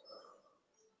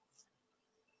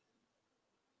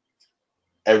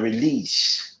a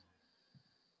release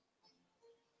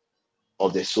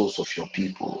of the souls of your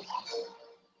people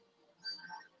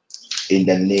in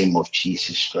the name of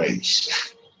Jesus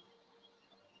Christ.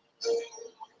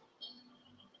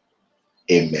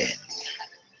 Amen.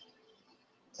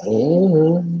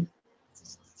 Amen.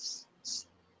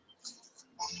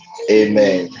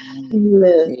 Amen.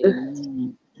 Amen.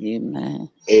 Amen. Amen.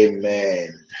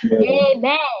 Amen.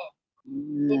 Amen.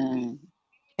 Amen.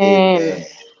 Amen.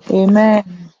 Amen.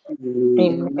 Amen.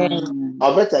 Amen.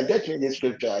 Alberta, get me the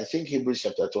scripture. I think Hebrews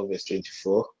chapter 12, verse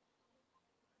 24.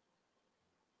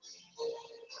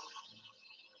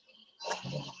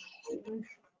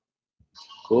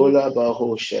 Kola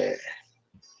Bahoshe.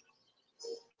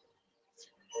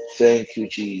 Thank you,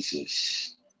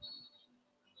 Jesus.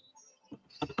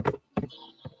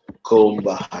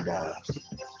 Kombahada.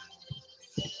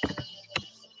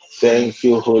 Thank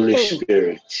you, Holy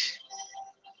Spirit.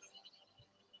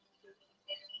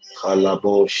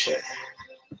 Kalaboshe.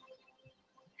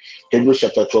 Hebrews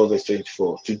chapter 12, verse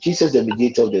 24. To Jesus, the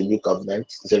mediator of the new covenant,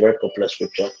 is a very popular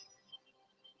scripture.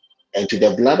 And to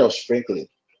the blood of sprinkling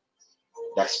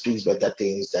that speaks better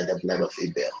things than the blood of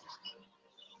Abel.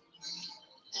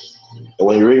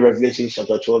 When you read Revelation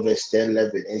chapter 12, verse 10,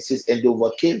 11, it says, and they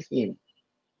overcame him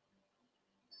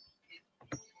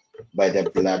by the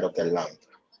blood of the Lamb.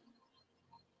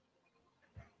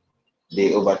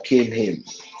 They overcame him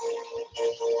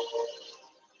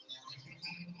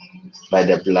by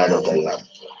the blood of the Lamb.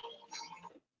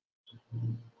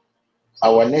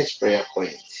 Our next prayer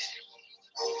point.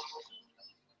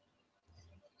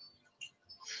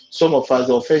 Some of us,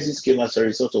 the offenses came as a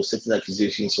result of certain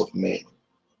accusations of men.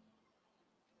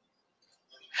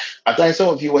 At times, some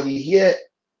of you, when you hear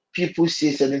people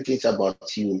say certain things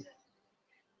about you,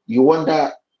 you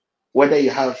wonder whether you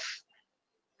have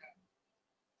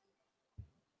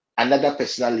another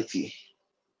personality.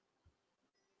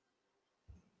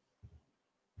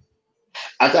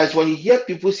 At times, when you hear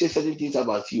people say certain things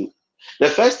about you, the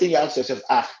first thing you ask yourself,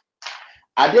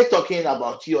 are they talking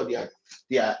about you, or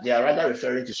they are rather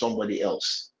referring to somebody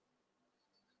else?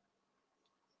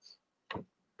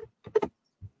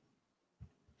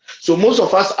 So most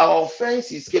of us, our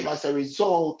offenses came as a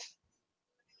result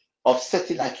of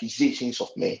certain accusations of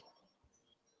men.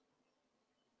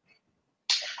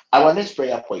 Our next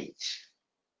prayer point.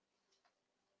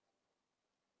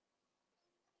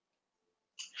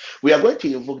 We are going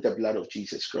to invoke the blood of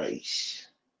Jesus Christ.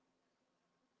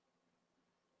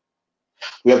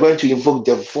 We are going to invoke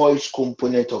the voice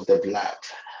component of the blood.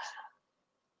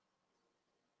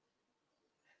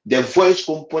 The voice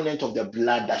component of the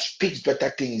blood that speaks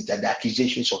better things than the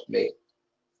accusations of men.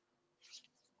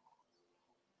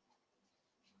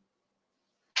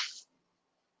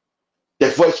 The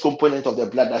voice component of the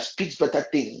blood that speaks better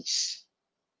things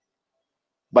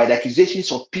by the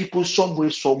accusations of people, some way,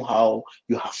 somehow,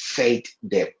 you have fed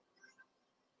them.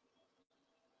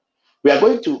 We are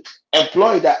going to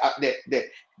employ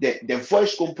the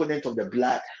voice component of the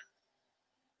blood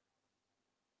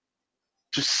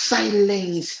to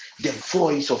silence the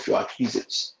voice of your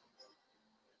accusers.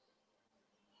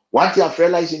 One thing I've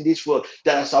realized in this world,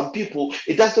 there are some people,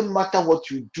 it doesn't matter what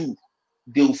you do,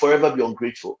 they will forever be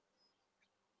ungrateful.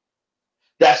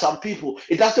 There are some people,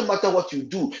 it doesn't matter what you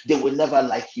do, they will never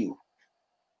like you.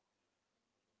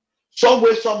 Some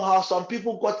way, somehow, some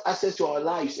people got access to our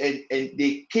lives and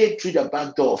they came through the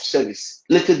back door of service.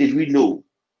 Little did we know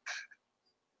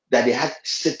that they had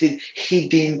certain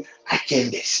hidden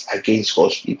agendas against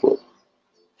God's people.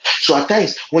 So at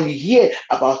times, when you hear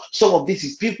about some of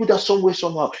these people that some way,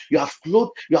 somehow, you have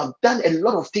done a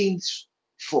lot of things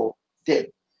for them.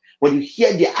 When you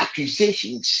hear their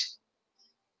accusations,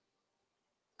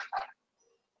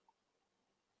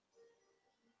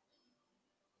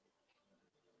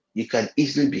 you can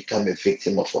easily become a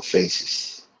victim of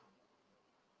offenses.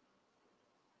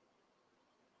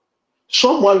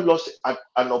 Someone lost an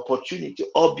opportunity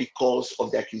all because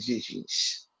of the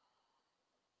accusations.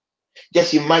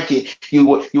 Just imagine you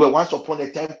were once upon a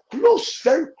time close,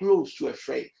 very close to a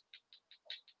friend.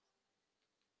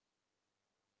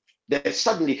 Then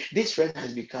suddenly this friend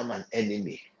has become an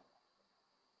enemy.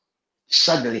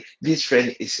 Suddenly this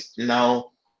friend is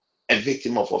now a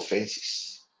victim of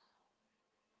offenses.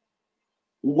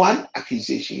 One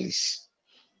accusation is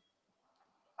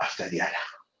after the other.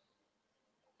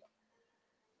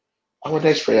 Our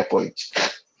next prayer point.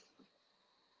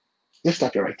 Let's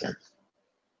start the right hand.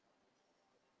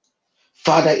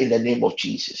 Father, in the name of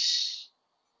Jesus,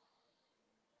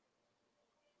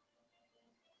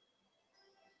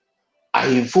 I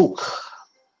invoke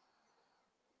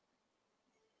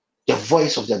the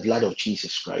voice of the blood of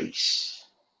Jesus Christ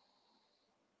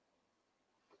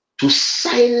to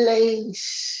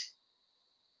silence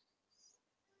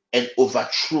and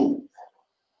overthrow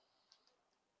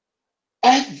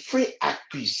every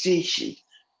accusation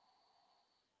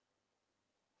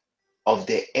of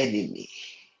the enemy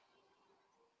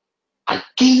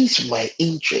against my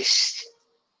interest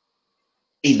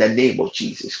in the name of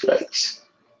Jesus Christ.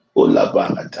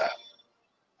 Olabahata.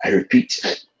 I repeat,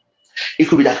 it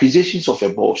could be the accusations of a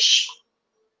boss,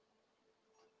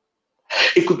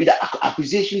 it could be the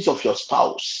accusations of your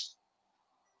spouse,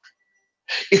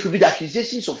 it could be the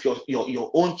accusations of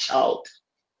your own child,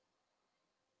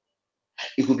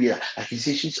 it could be the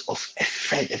accusations of a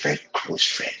friend, a very close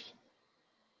friend,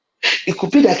 it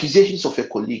could be the accusations of a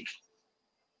colleague.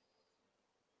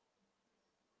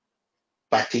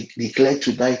 But I declare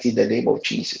tonight in the name of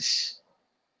Jesus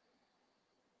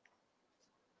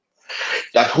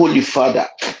that, Holy Father,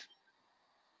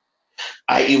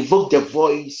 I invoke the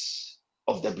voice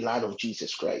of the blood of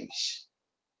Jesus Christ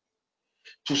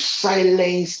to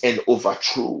silence and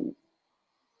overthrow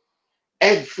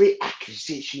every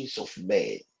accusations of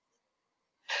men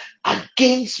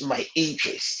against my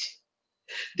interest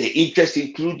The interest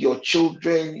include your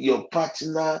children, your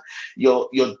partner, your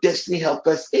destiny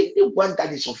helpers, anyone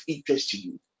that is of interest to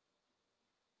you.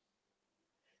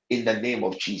 In the name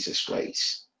of Jesus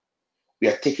Christ, we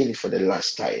are taking it for the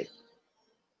last time.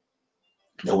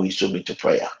 Now we zoom into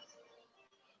prayer.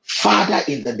 Father,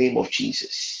 in the name of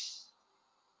Jesus,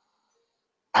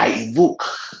 I invoke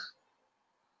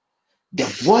the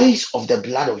voice of the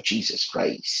blood of Jesus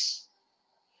Christ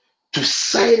to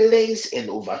silence and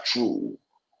overthrow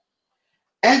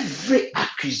every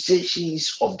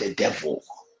accusations of the devil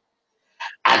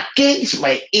against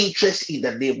my interest in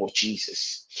the name of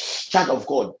Jesus. Child of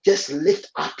God, just lift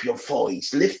up your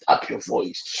voice, lift up your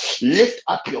voice, lift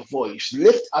up your voice,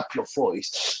 lift up your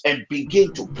voice, and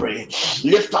begin to pray.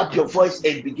 Lift up your voice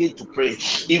and begin to pray.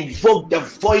 Invoke the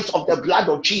voice of the blood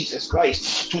of Jesus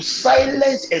Christ to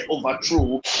silence and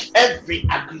overthrow every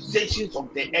accusations of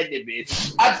the enemy,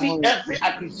 every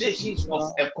accusations of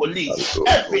a colleague,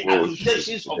 every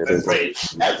accusations of a friend,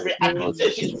 every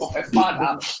accusations of a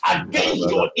father against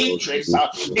your interests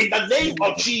in the name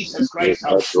of Jesus Christ.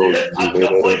 Lift up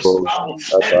your voice now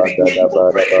and begin to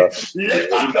pray.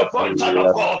 Lift up your voice, child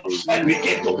of God, and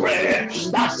begin to pray.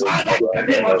 That Father, in the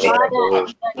name of Jesus,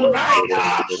 Father, in the name tonight of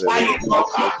Jesus, I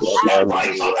invoke the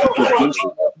voice of the oh blood of God,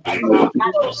 Jesus the Christ blood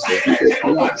to of silence Jesus and Christ,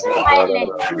 overthrow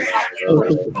silence every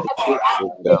and overthrow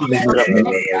every accusation of the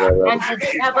enemy enemy and the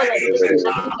against my devil and his interest,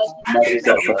 agents. against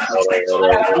the interest of my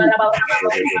children,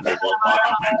 against the interest of God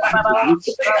of my partner.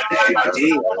 In the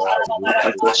name of Jesus,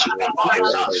 lift up your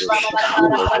voice.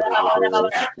 Father, let your will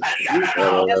come. Let your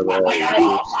power come. Thank The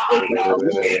devil silence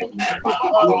and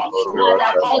Oh God, oh God,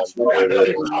 I invoke the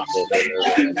voice of the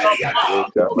blood tonight.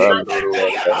 I invoke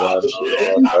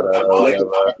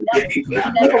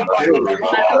God, oh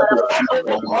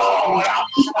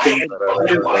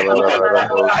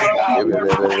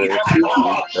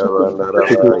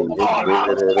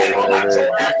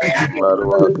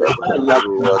God,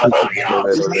 to overthrow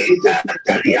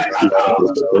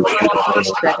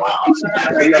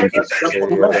every enemy. Every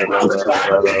accusation of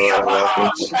men, every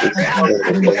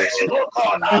accusation, oh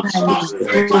God, against my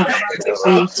enemies,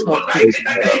 tonight in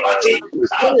the name of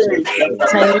Jesus, I invoke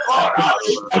silence God,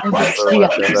 the voice of every the living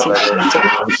accusations of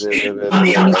God, in enemy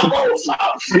Paliakatos,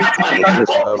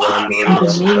 Apaliato, in the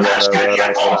Paliatos, name of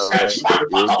Apaliatos,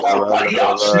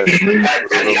 Apalios, in the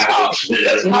name of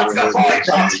lift up your voice,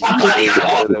 Yemasandara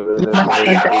Apalianos,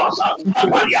 Apalianos,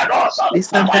 Apalianos,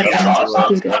 Apalianos,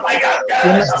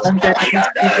 Apayandes,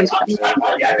 Apayandes,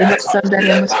 Apaliandes,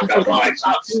 lift up your voice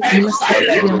and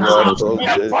silence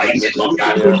the voices of the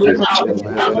accusers now.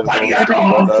 Father,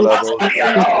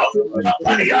 Apaliano, I invoke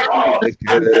Apaliano,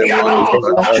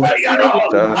 Apaliano,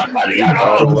 Apaliano, Apaliano,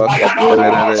 Apaliano,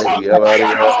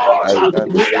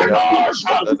 Ayanos,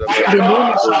 Ayanos,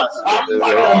 Ayanos, in the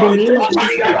name of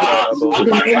Ayanos, in the Apaliano, name of Apaliana, in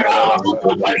the name of Apaliana, Apaliana, Yemasandara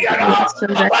Apaliana,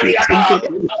 Sundere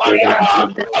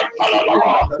Apaliana, Yemasandara Apalala,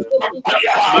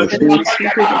 Apaliana, Sundere Apaliana, Apaliana,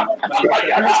 Yemasandara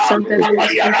Apaliana, Sundere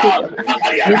Apaliana, Yemasandara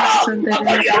Apaliana,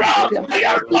 Sundere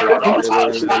Ayantolosa,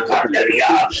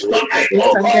 Acandelia, tonight,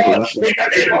 oh God, Yemasandara in the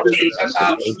name of Jesus,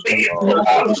 we invoke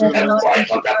the voice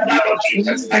of the blood of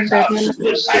Jesus Christ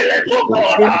to silence, oh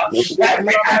God,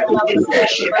 every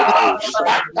accusation,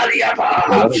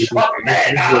 of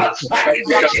men,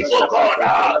 accusations, oh God,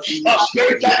 of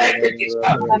spiritual entities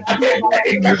against the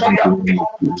interest of your people.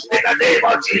 In the name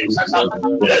of Jesus,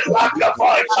 lift up your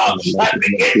voice and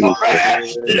begin to pray.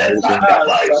 Lift up your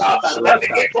voice and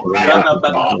begin to cry out to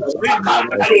God.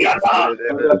 Akantaliata,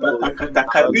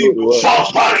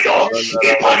 Sopario,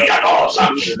 Italianos,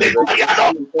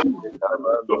 Italianos,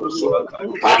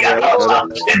 Italianosa,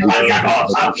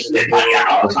 Italianosa,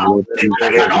 Italianosa,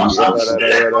 Italianosa.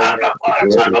 Lift up your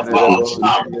voice, son of God.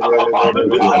 Upon the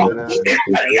God.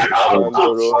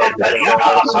 Italianosa,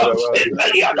 Italianosa,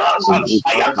 Italianosa,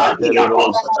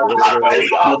 Ayacalianos,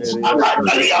 Acapelios,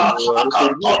 Acapelios,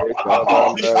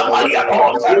 Acantopapo,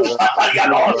 Apalianos,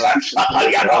 Apalianos,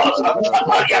 Apalianos,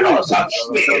 Apalianos.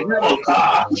 We invoke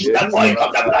the voice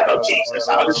of the blood of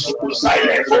Jesus to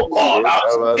silence, oh God,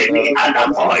 any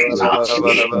other voice.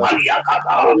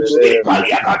 Ipaliakata,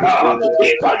 Ipaliakata,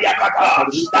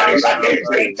 Ipaliakata, that is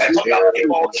against the interest of your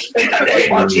people. In the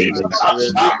name of Jesus.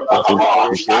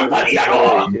 Ampapamo,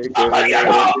 Apaliano,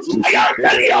 Apaliano,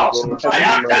 Ayandalios,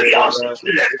 Ayandalios.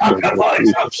 Lift up your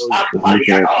voice.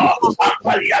 Ampaliano,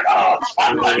 Ampaliano,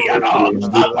 Ampaliano,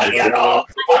 Ampaliano,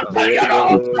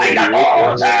 Ampaliano,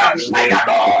 Ayanosa,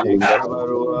 Ayanosa.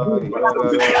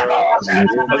 Ayanosa.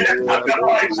 Lift up your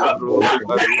voice.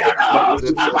 Ampaliana,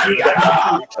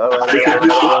 Ampaliana,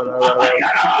 Ampaliana,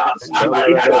 Ampaliana,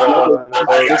 Ampaliana,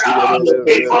 against my children,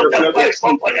 Invoke the the blood of voice Jesus,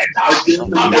 component against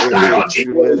the of the blood destiny of of Jesus.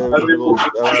 God. I revoke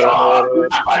it by Apalia,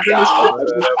 fire. apalia,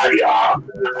 apalia,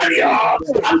 apalia,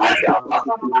 apalia, apalia,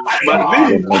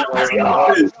 Malika apalia,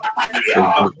 apalia,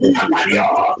 apalia,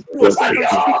 apalia,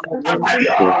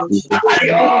 apalia,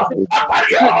 apalia,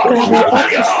 apalia, apalia,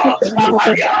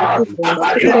 apalia,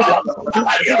 apalia,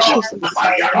 apalia, Jesus.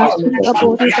 apalianos, Masuka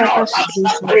bori baba apalianos,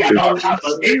 shikere.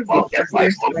 apalianos, invoke the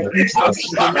voice component of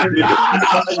the blood,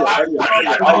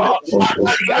 apalianos, apalianos,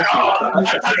 apalianos,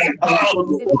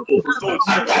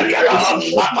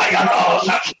 apalianos, apalianos,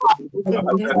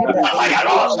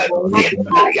 apalianos,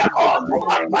 impalianos,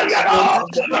 apalianos,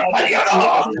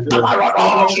 apalianos,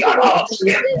 amaronos, yanos,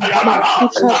 impalianos,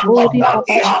 Masuka bori baba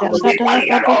apalia, shakadala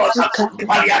baba impalianos, sikate.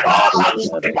 impalianos,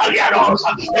 impalianos,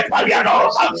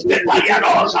 impalianos,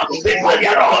 impalianos,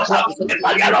 impalianos,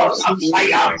 impalianos, I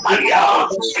am Maria,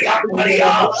 I am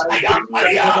Maria, I am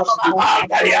Maria,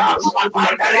 Apandaria,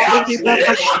 Apandaria, Bori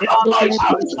baba lift up your voice,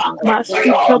 shikere.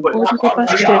 Maria, Masuka bori baba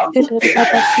Maria, shikere in the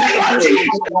baba name of sikate.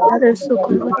 Jesus, Are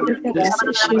suka bori baba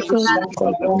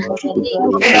shikere.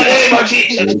 in the name of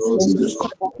Jesus.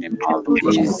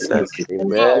 Jesus.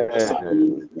 Amen.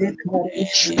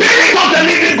 Spirit of the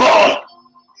living God,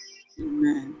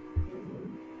 Amen.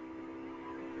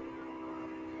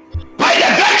 by the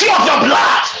virtue of your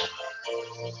blood,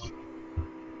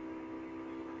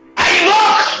 I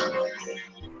invoke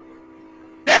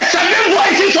the seven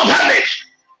voices of heaven.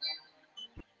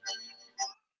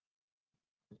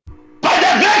 By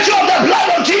the virtue of the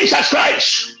blood of Jesus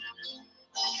Christ,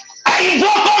 I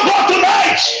invoke, oh God,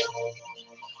 tonight,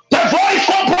 the voice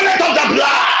component of the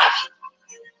blood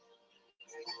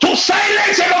to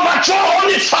silence and overthrow,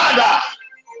 Holy Father,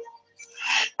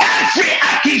 every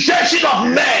accusation of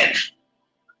men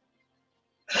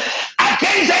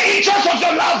against the interests of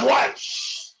your loved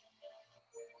ones.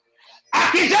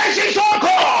 Accusations, oh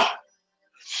God,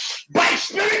 by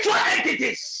spiritual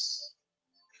entities.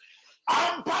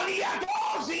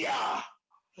 Ampaliadosia.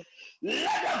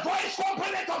 Let the voice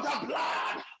component of the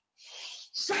blood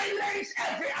silence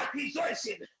every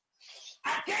accusation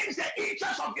against the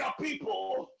interests of your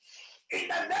people. In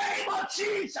the name of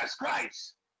Jesus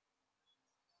Christ,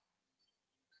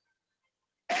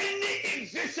 any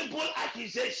invisible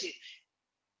accusation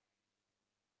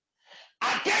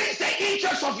against the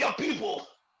interests of your people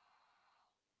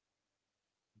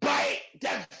by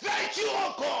the virtue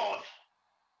of God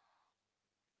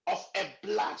of a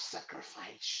blood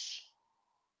sacrifice.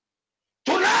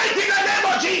 Tonight, in the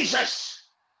name of Jesus,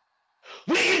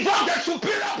 we invoke the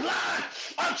superior blood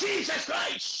of Jesus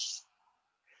Christ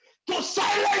to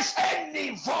silence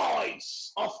any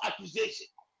voice of accusation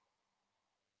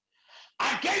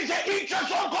against the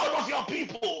interests of God of your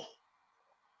people.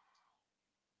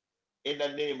 In the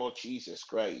name of Jesus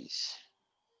Christ.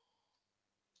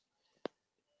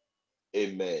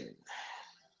 Amen.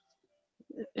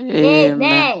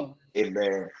 Amen.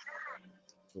 Amen.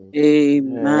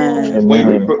 Amen.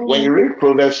 When you read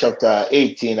Proverbs chapter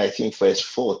 18, I think verse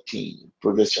 14,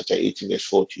 Proverbs chapter 18, verse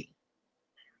 14,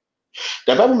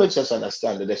 the Bible makes us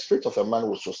understand that the spirit of a man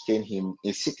will sustain him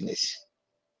in sickness,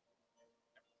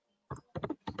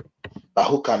 but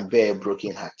who can bear a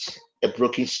broken heart, a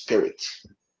broken spirit?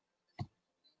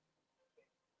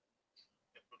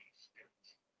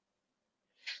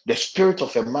 The spirit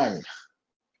of a man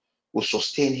will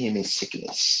sustain him in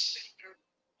sickness.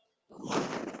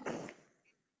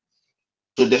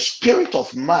 So the spirit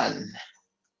of man,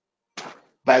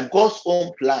 by God's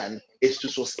own plan, is to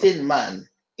sustain man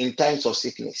in times of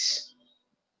sickness.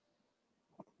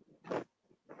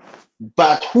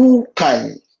 But who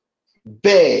can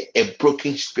bear a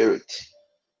broken spirit?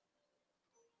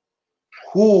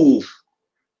 Who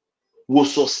will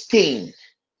sustain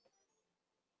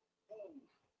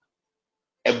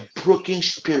a broken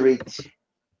spirit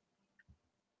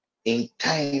in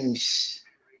times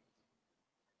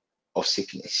of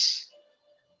sickness?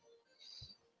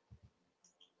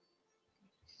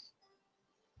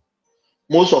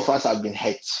 Most of us have been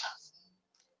hurt.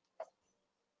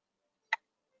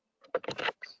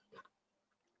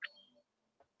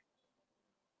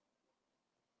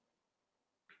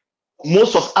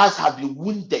 Most of us have been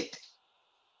wounded.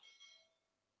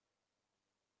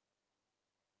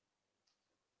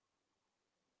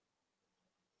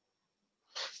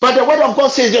 But the word of God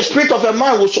says the spirit of a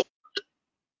man will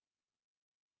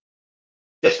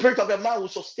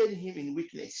sustain him in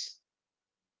weakness.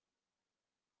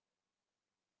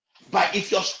 But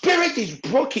if your spirit is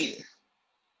broken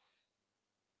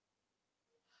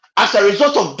as a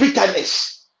result of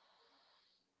bitterness,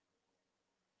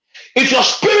 if your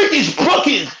spirit is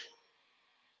broken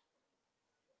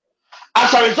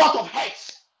as a result of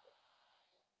hate,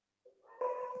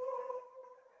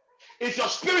 if your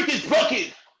spirit is broken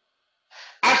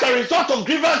as a result of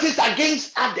grievances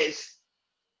against others,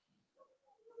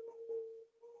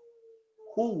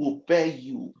 who will bear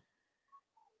you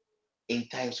in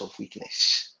times of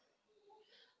weakness?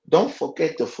 Don't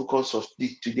forget the focus of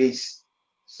today's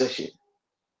session.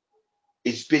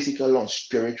 It's basically on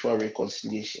spiritual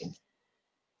reconciliation.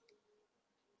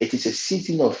 It is a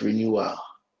season of renewal.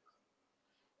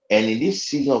 And in this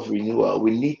season of renewal,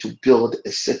 we need to build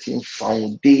a certain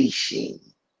foundation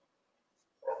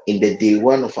in the day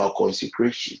one of our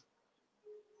consecration.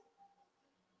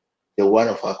 The one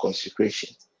of our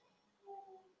consecration.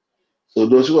 So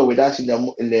those who are with us in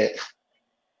the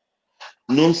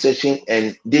noon session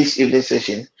and this evening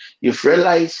session, you've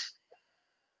realized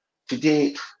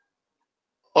today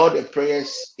all the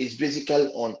prayers is basically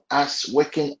on us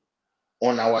working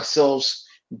on ourselves,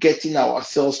 getting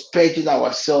ourselves, purging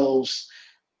ourselves,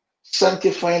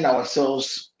 sanctifying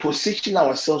ourselves, positioning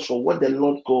ourselves for what the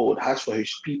Lord God has for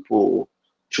his people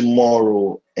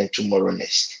tomorrow and tomorrow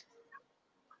next.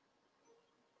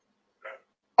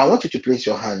 I want you to place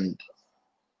your hand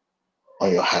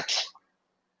on your heart.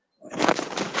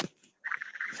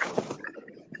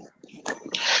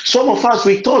 Some of us,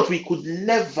 we thought we could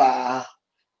never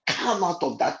come out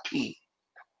of that pain.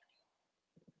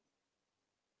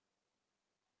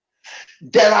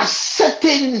 There are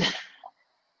certain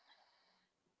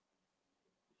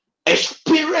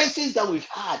experiences that we've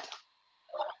had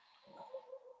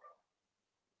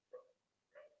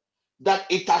that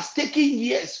it has taken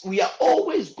years. We are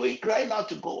always going crying out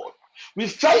to God.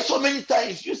 We've tried so many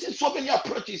times, using so many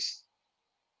approaches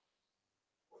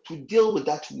to deal with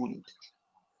that wound,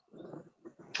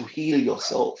 to heal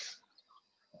yourself.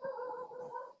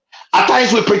 At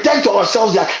times we pretend to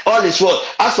ourselves that all is well.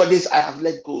 As for this, I have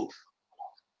let go.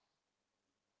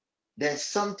 Then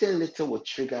something little will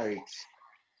trigger it.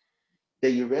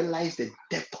 Then you realize the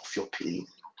depth of your pain,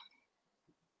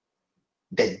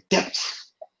 the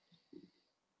depth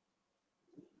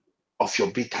of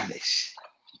your bitterness,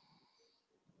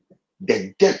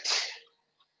 the depth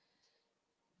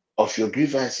of your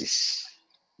grievances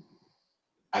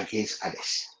against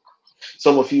others.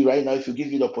 Some of you right now, if you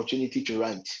give you the opportunity to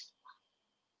rant,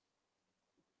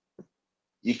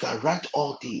 you can rant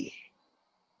all day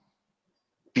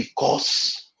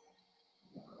because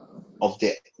of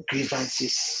the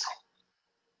grievances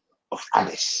of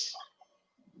others.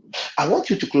 I want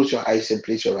you to close your eyes and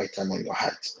place your right hand on your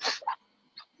heart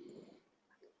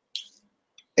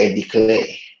and declare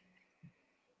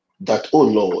that, oh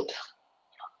Lord,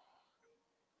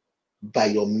 by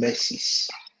your mercies,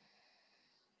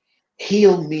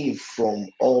 heal me from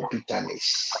all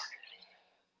bitterness.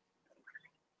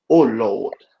 Oh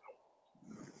Lord,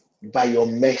 by your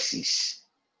mercies,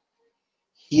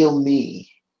 heal me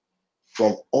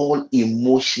from all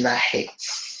emotional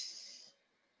hurts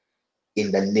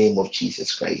in the name of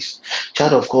Jesus Christ.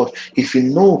 Child of God, if you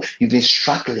know you've been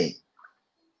struggling,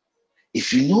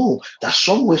 if you know that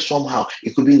somewhere, somehow,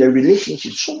 it could be in a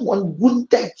relationship, someone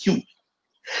wounded you.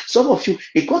 Some of you,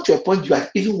 it got to a point you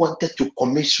have even wanted to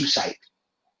commit suicide.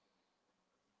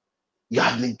 You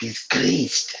have been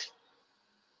disgraced.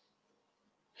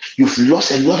 You've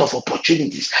lost a lot of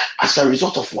opportunities as a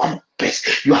result of one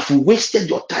person. You have wasted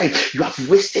your time. You have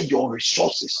wasted your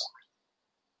resources.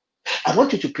 I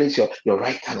want you to place your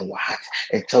right hand on your heart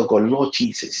and tell God, Lord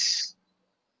Jesus,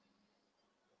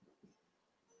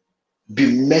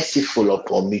 be merciful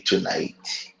upon me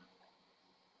tonight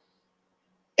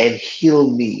and heal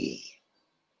me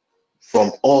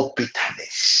from all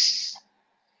bitterness.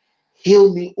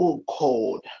 Heal me, oh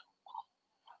God,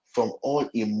 from all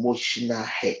emotional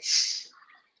hurts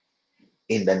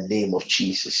in the name of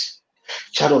Jesus.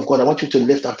 Child of God, I want you to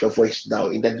lift up your voice now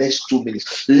in the next 2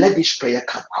 minutes. Let this prayer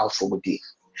come out from within.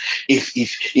 If you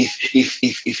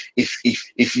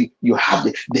have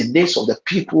the names of the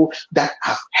people that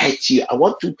have hurt you, I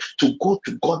want you to go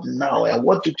to God now. I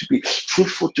want you to be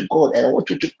truthful to God, and I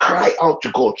want you to cry out to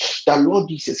God that, Lord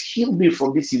Jesus, heal me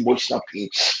from this emotional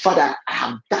pain. Father, I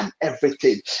have done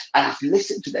everything. I have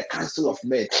listened to the counsel of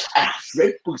men. I have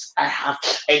read books. I have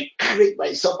encouraged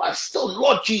myself. But still,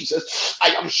 Lord Jesus,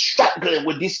 I am struggling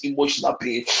with this emotional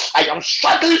pain. I am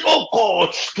struggling, oh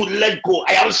God, to let go.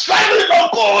 I am struggling, oh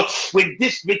God, God, with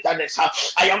this bitterness.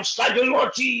 I am struggling,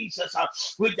 Lord Jesus,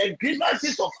 with the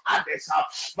grievances of others.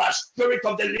 But Spirit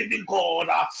of the living God,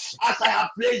 as I have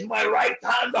placed my right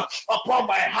hand upon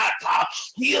my heart,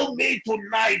 heal me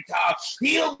tonight.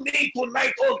 Heal me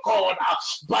tonight, oh God,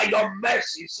 by your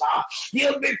mercies.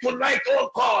 Heal me tonight, oh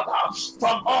God,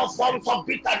 from all forms of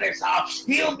bitterness.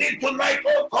 Heal me tonight,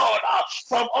 oh God,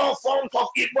 from all forms of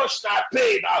emotional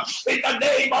pain. In the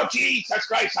name of Jesus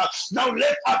Christ. Now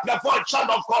lift up your voice, Son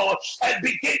of God, and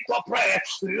begin to pray.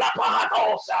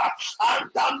 Lapahadosa,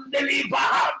 Antandeli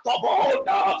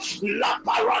Bahantoboda,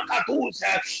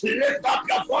 Laparakatusa. Lift up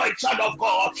your voice, Son of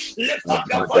God. Lift up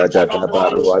your voice, Son of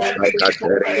God, and begin to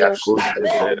pray. That,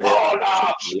 oh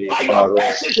God, by your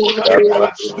mercy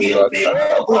tonight, heal me,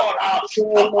 oh God,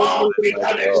 from all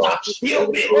bitterness.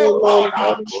 Heal me, oh God,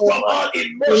 from all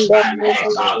emotional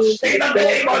hurts. In the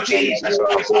name of Jesus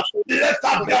Christ, lift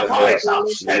up your voice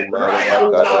and cry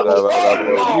out, oh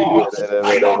Lord,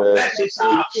 by your mercies,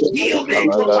 heal me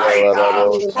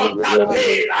tonight from that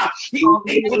pain. Heal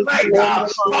me tonight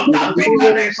from that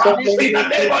bitterness. In the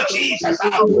name of Jesus, I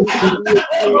have done,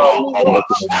 oh Lord,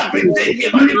 everything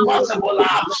humanly possible,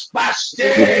 but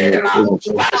still,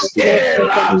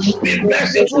 be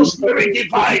merciful, Spirit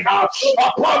divine,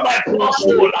 upon my poor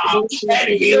soul, and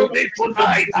heal me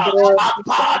tonight.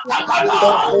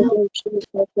 Apatakata,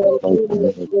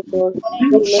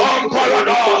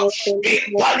 Somparada,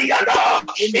 Impaliada,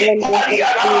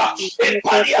 Impaliada,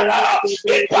 Impaliada,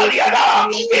 Impaliada,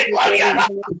 Impaliada.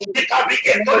 You can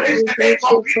begin to list the names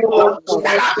of people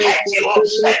that have hurt you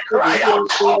and cry out,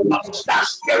 oh, that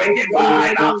spirit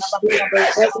divine, be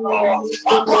merciful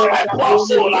upon my poor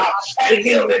soul and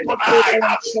heal me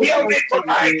tonight. Heal me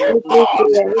tonight, oh God,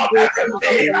 from every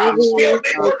pain. Heal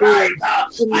me tonight.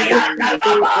 I am the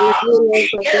Lama.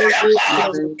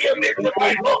 Heal me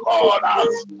tonight, oh God,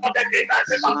 from the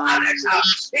grievances of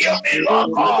others. Heal me, Lord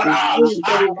God.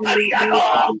 Ampaliado,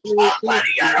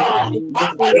 Ampaliado,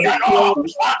 Ampaliado,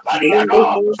 Ampaliado,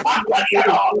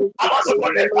 Ampaliado. I want you to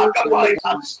lift up your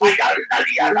voice. I am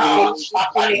Daliada,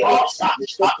 Apaliosa,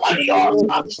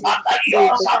 Apaliosa,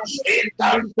 Apaliosa,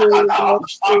 Intantakata,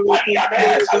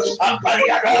 Apaliades,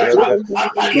 Apaliades,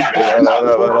 Apaliades,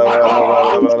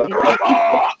 Apagado,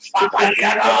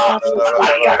 Apagado,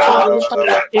 Apaliada,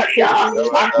 Apaliada,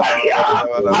 Ampalia,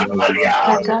 Ampalia,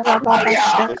 Ampalia,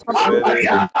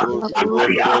 Ampalia, Ampalia,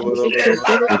 Ampalia. Lift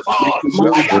up your voice.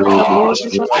 Ayados,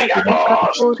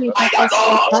 Ayados,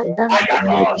 Ayados,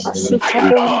 Ayados,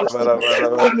 Ayados.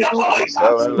 Lift up your voice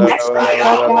and cry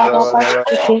out. That,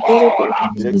 oh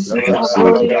God, let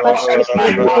somebody be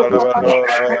healed from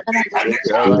every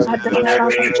bitterness, from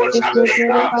every emotional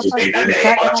pain. In the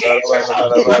name of Jesus,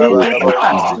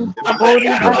 Apaliado,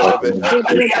 Apaliado, Apaliado,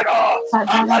 Apaliado,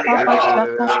 Apaliado,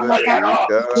 Apaliado,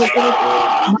 Apaliado,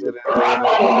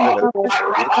 Apaliado, Apaliado,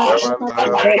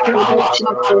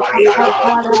 Apaliado, Apaliado, Apaliado,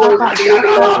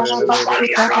 Apaliado,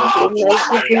 Apaliado,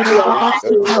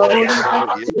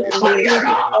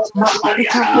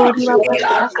 Apaliado.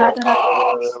 Heal us, oh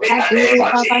God, in the name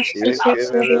of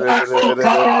Jesus. Heal us, oh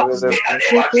God, in the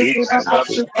name of Jesus.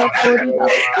 From every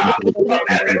pain, from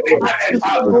every bitterness.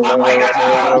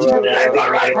 Ayada, let your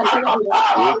right hand of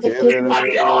power.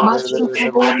 Impadios,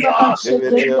 Impadios,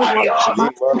 Impadios,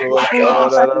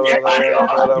 Impadios,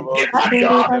 Impadios,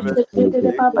 Impadios.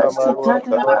 Kadere baba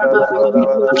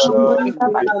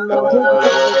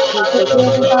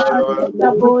sika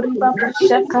bori baba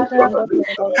shekete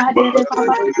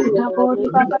masuka bori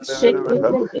baba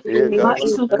shekete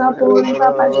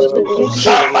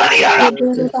Somebody,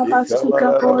 kedere baba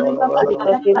suka bori baba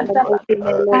shakata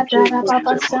kadara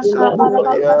baba shaka bara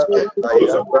baba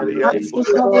masuka bori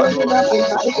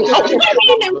baba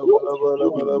shekete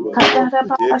kadara baba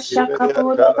shaka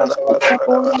bori baba shaka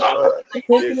bori baba shekete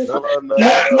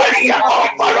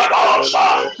mekete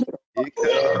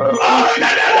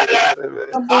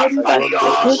baba bori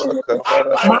baba shekete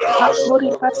makabori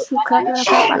baba suka baba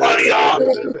Somebody,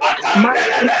 shekete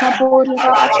Masukabori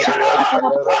Baba Shakara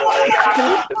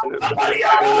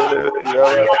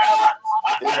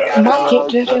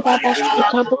Maketere Baba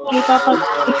Sukabori Baba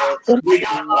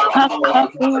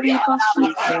Hakabori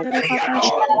Basukere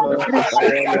Baba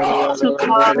Shakere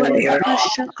Sukabori Baba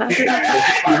Shakara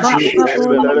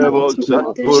Makabori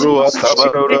Basukere Baba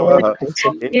Shakere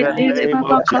In the Etere name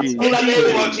Baba of in the Kabori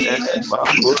name Jesus. of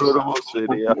Baba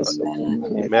Jesus.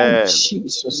 In Amen.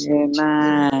 Jesus' name.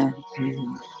 Amen.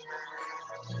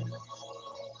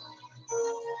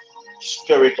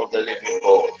 Spirit of the living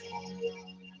God,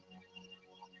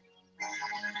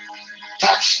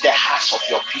 touch the hearts of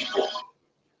your people.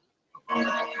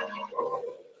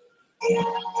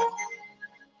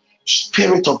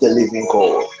 Spirit of the living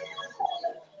God,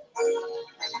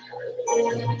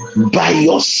 By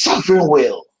your sovereign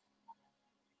will,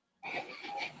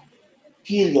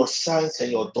 heal your sons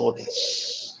and your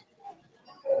daughters.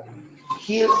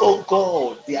 Heal, oh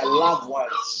God, their loved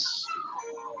ones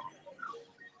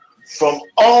from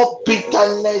all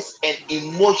bitterness and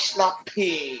emotional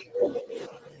pain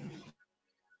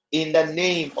in the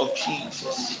name of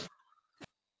Jesus.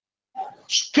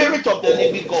 Spirit of the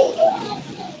living God,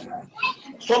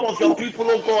 some of your people,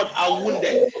 oh God, are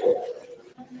wounded.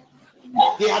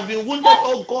 They have been wounded,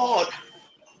 oh God,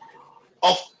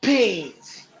 of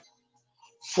pains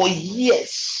for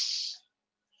years.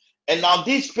 And now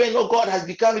this pain, oh God, has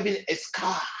become even a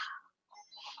scar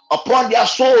upon their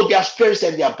soul, their spirits,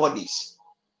 and their bodies.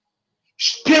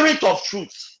 Spirit of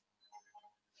truth,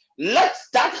 let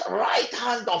that right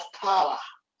hand of power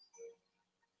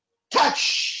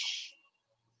touch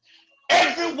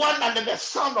everyone under the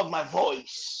sound of my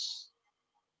voice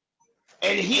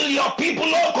and heal your people,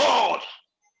 oh God,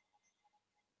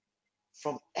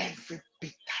 from every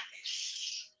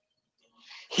bitterness.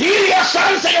 Heal your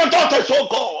sons and your daughters, oh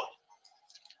God,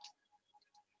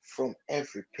 from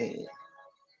every pain.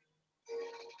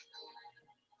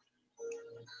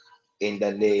 In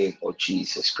the name of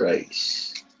Jesus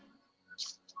Christ.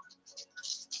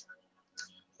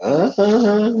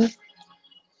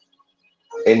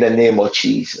 In the name of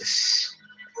Jesus.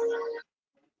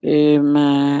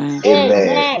 Amen.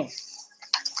 Amen.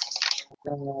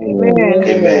 Amen. Amen.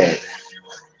 Amen.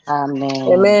 Amen.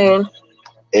 Amen.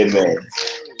 Amen.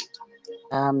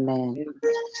 Amen.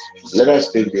 Let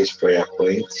us take this prayer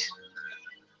point.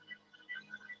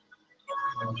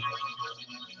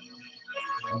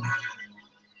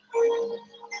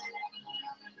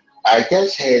 I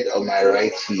just heard on my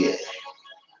right here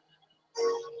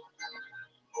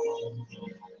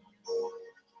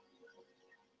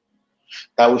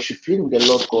that we should plead with the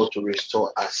Lord God to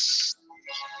restore us.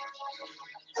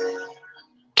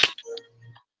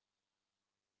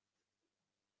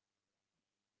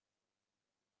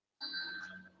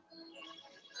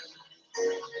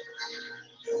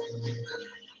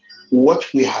 What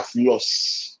we have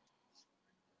lost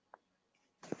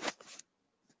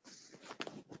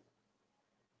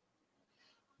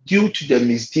due to the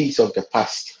misdeeds of the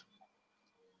past.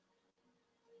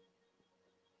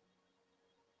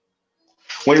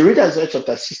 When you read Isaiah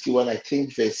chapter 61, I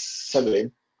think verse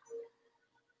 7,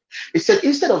 it said,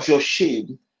 instead of your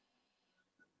shame,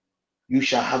 you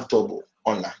shall have double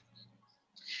honor.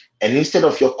 And instead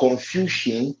of your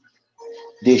confusion,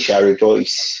 they shall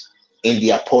rejoice in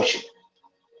their portion.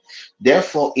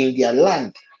 Therefore, in their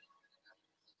land,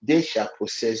 they shall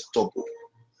possess double.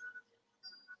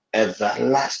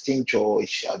 Everlasting joy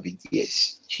shall be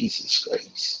theirs. Jesus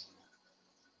Christ.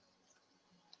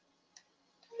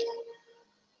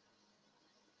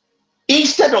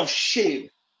 Instead of shame,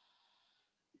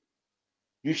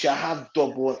 you shall have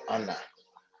double honor.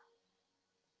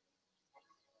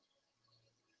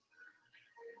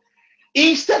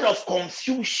 Instead of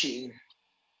confusion,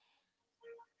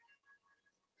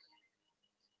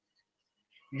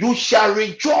 you shall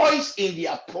rejoice in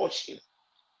their portion.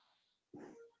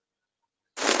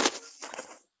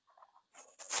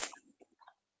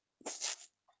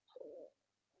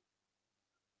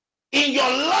 In your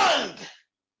land,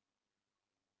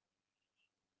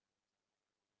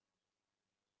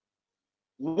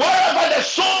 wherever the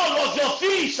sole of your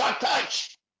feet shall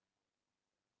touch,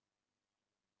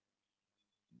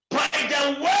 by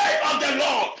the word of the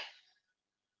Lord,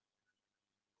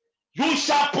 you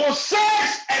shall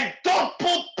possess a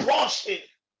double portion.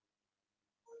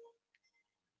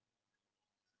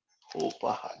 Oh,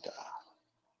 Bahada.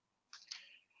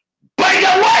 By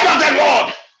the word of the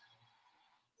Lord,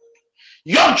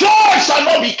 your joy shall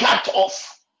not be cut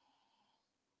off.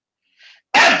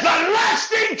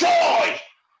 Everlasting joy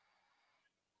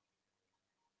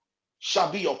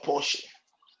shall be your portion.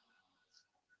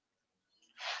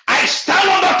 I stand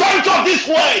on the authority of this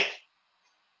word,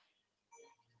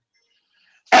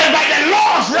 and by the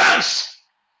law of ranks,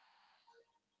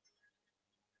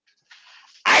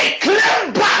 I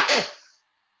claim back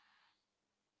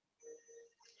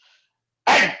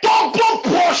a double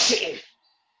portion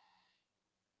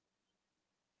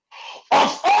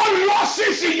of all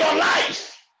losses in your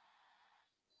life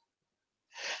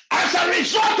as a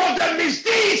result of the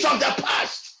misdeeds of the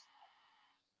past.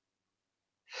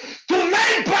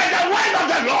 Tonight, by the word of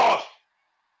the Lord,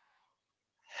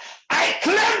 I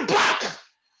claim back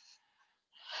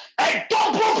a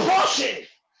double portion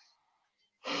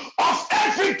of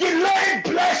every delayed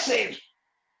blessing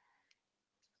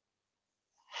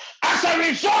as a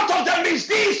result of the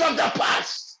misdeeds of the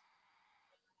past.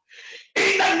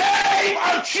 In the name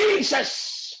of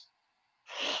Jesus,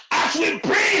 as we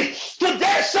bring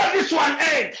today's service to an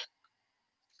end,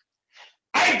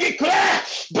 I declare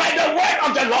by the word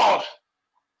of the Lord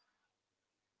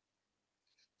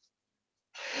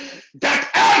that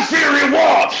every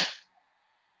reward,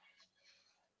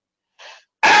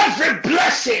 every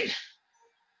blessing,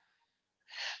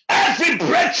 every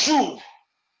breakthrough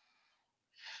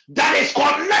that is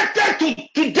connected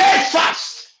to today's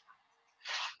fast,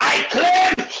 I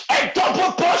claim a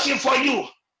double portion for you.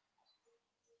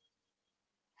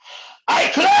 I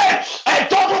claim a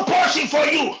double portion for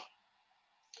you.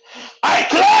 I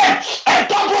claim a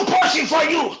double portion for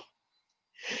you.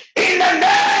 In the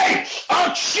name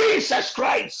of Jesus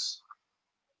Christ.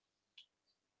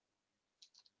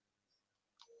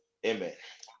 Amen.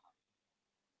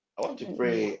 I want to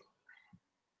pray.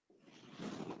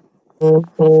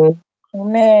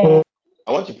 Amen.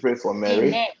 I want to pray for Mary.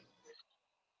 Amen.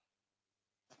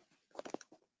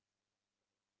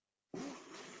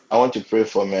 I want to pray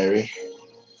for Mary.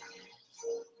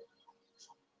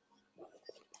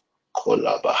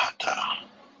 Kolabahata.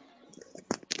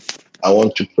 I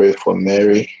want to pray for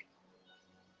Mary.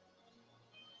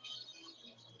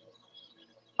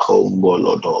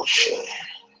 Kombolodoshe.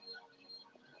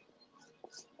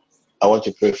 I want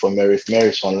to pray for Mary. If Mary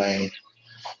is online,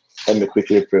 let me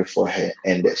quickly pray for her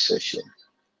and the session.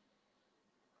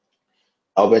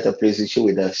 Alberta, please, is she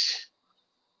with us?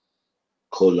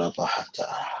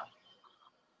 Kolabahata.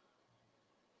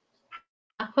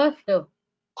 Apostle,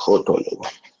 Kotolo.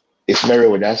 Is Mary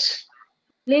with us?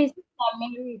 please,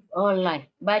 Mary is online,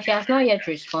 but she has not yet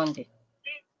responded.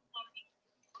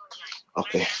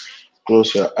 Okay.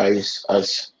 Close your eyes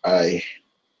as I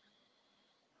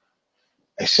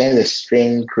send the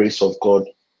strange grace of God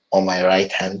on my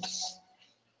right hand.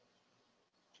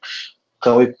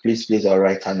 Can we please place our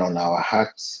right hand on our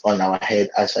hearts, on our head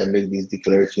as I make these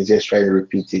declarations? Just try to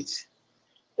repeat it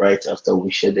right after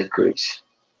we share the grace.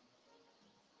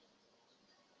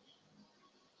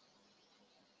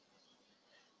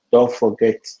 Don't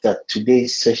forget that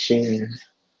today's session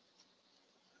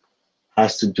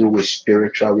has to do with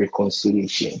spiritual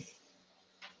reconciliation.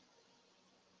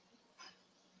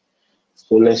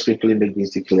 So let's quickly make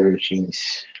these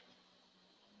declarations.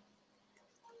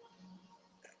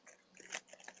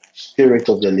 Spirit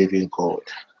of the living God,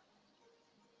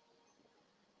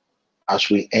 as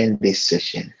we end this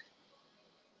session,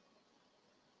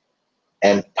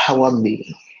 empower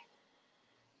me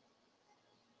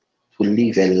to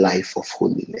live a life of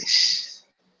holiness.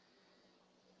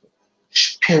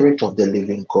 Spirit of the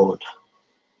living God,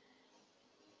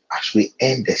 as we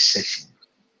end the session,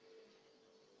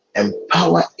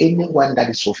 empower anyone that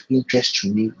is of interest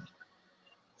to me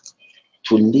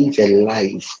to live a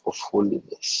life of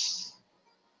holiness.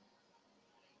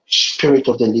 Spirit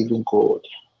of the living God,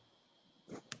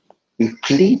 we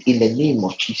plead in the name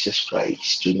of Jesus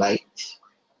Christ tonight.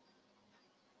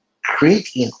 Create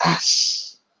in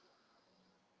us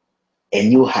a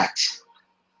new heart,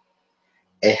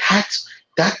 a heart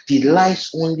that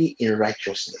delights only in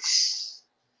righteousness.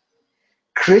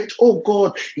 Create, oh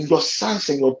God, in your sons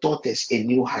and your daughters a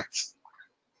new heart.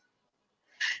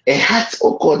 A heart,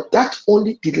 oh God, that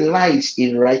only delights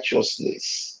in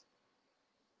righteousness.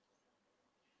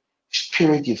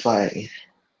 Spirit divine,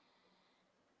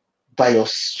 by your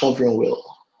sovereign will,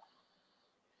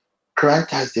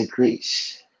 grant us the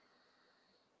grace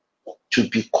to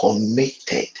be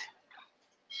committed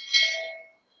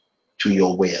to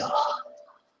your will.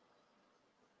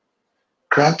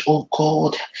 Grant, oh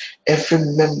God, every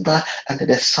member under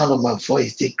the sound of my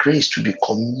voice the grace to be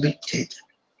committed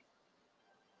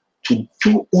to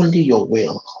do only your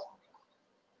will,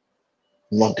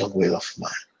 not the will of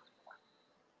man.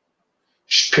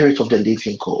 Spirit of the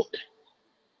living God,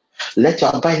 let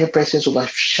your abiding presence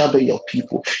overshadow your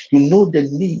people. You know the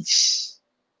needs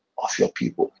of your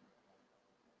people.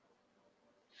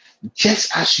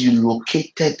 Just as you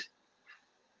located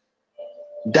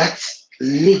that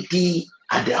lady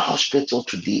at the hospital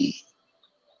today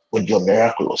with your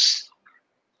miraculous,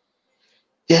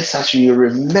 just as you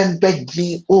remembered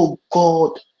me, oh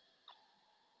God,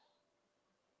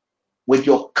 with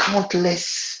your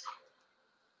countless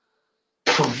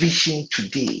provision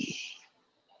today.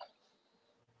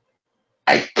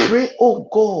 I pray, oh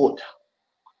God,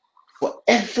 for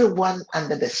everyone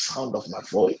under the sound of my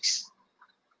voice.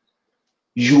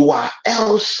 You are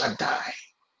El Shaddai,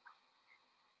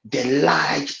 the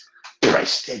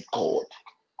large-breasted God.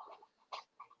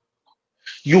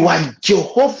 You are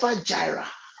Jehovah Jireh,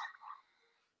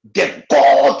 the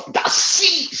God that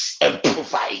sees and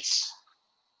provides.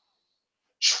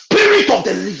 Spirit of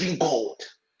the living God,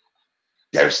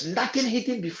 there is nothing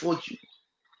hidden before you.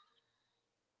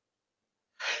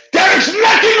 is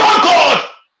nothing, Lord God,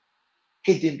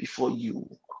 hidden before you.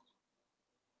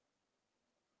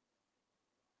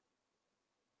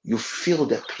 You feel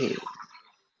the pain,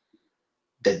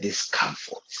 the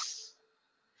discomforts,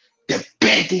 the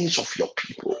burdens of your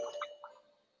people.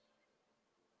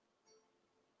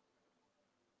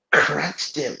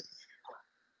 Grant them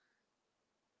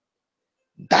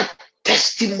that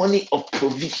testimony of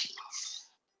provision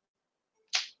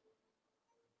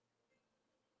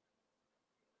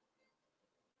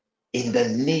in the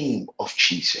name of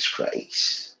Jesus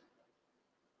Christ.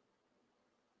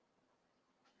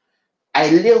 I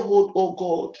lay hold, O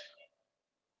God,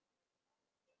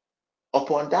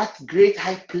 upon that great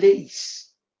high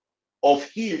place of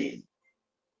healing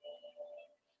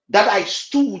that I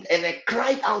stood and I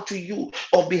cried out to you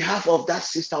on behalf of that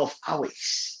sister of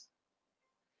ours.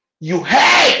 You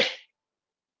heard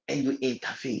and you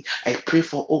intervened. I pray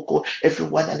for, oh God,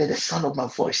 everyone under the sound of my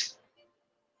voice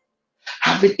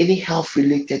having any health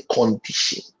related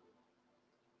condition.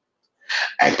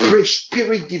 I pray,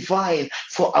 Spirit Divine,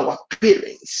 for our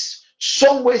parents,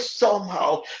 somewhere,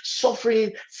 somehow,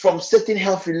 suffering from certain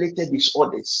health related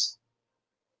disorders.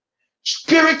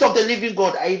 Spirit of the living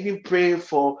God, I even pray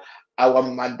for our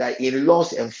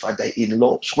mother-in-laws and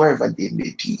father-in-laws, wherever they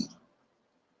may be.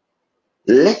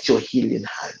 Let your healing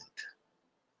hand,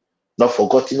 not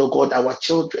forgetting, oh God, our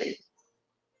children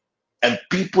and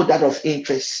people that are of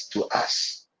interest to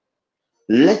us.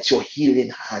 Let your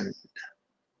healing hand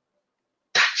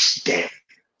touch them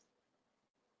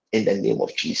in the name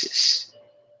of Jesus.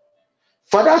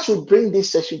 Father, as we bring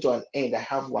this session to an end, I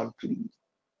have one plea.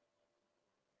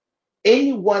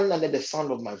 Anyone under the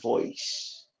sound of my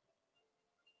voice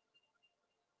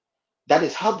that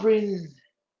is harboring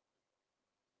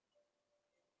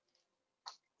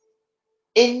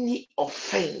any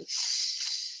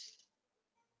offense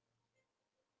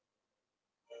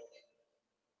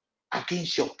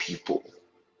against your people,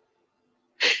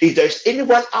 if there's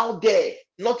anyone out there,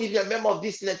 not even a member of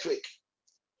this network,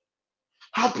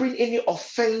 harboring any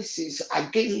offenses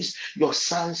against your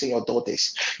sons and your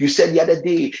daughters, you said the other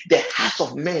day, the hearts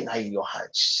of men are in your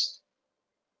hands.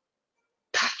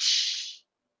 Touch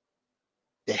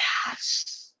the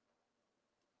hearts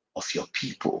of your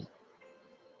people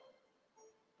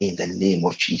in the name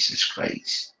of Jesus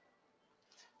Christ.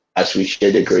 As we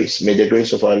share the grace, may the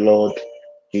grace of our Lord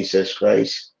Jesus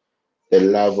Christ, the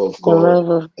love of The God, love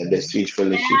of and the God, sweet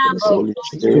fellowship of the Love of Holy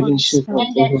the Spirit God fellowship of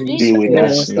and the the Holy sweet be with Spirit,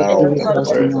 us fellowship now of be the and with Holy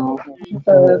us forever. now Spirit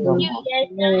and be forevermore. with us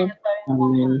now and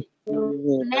Amen.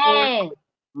 forevermore.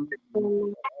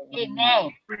 Amen.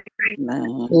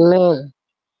 Amen. Amen.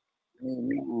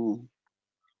 Amen.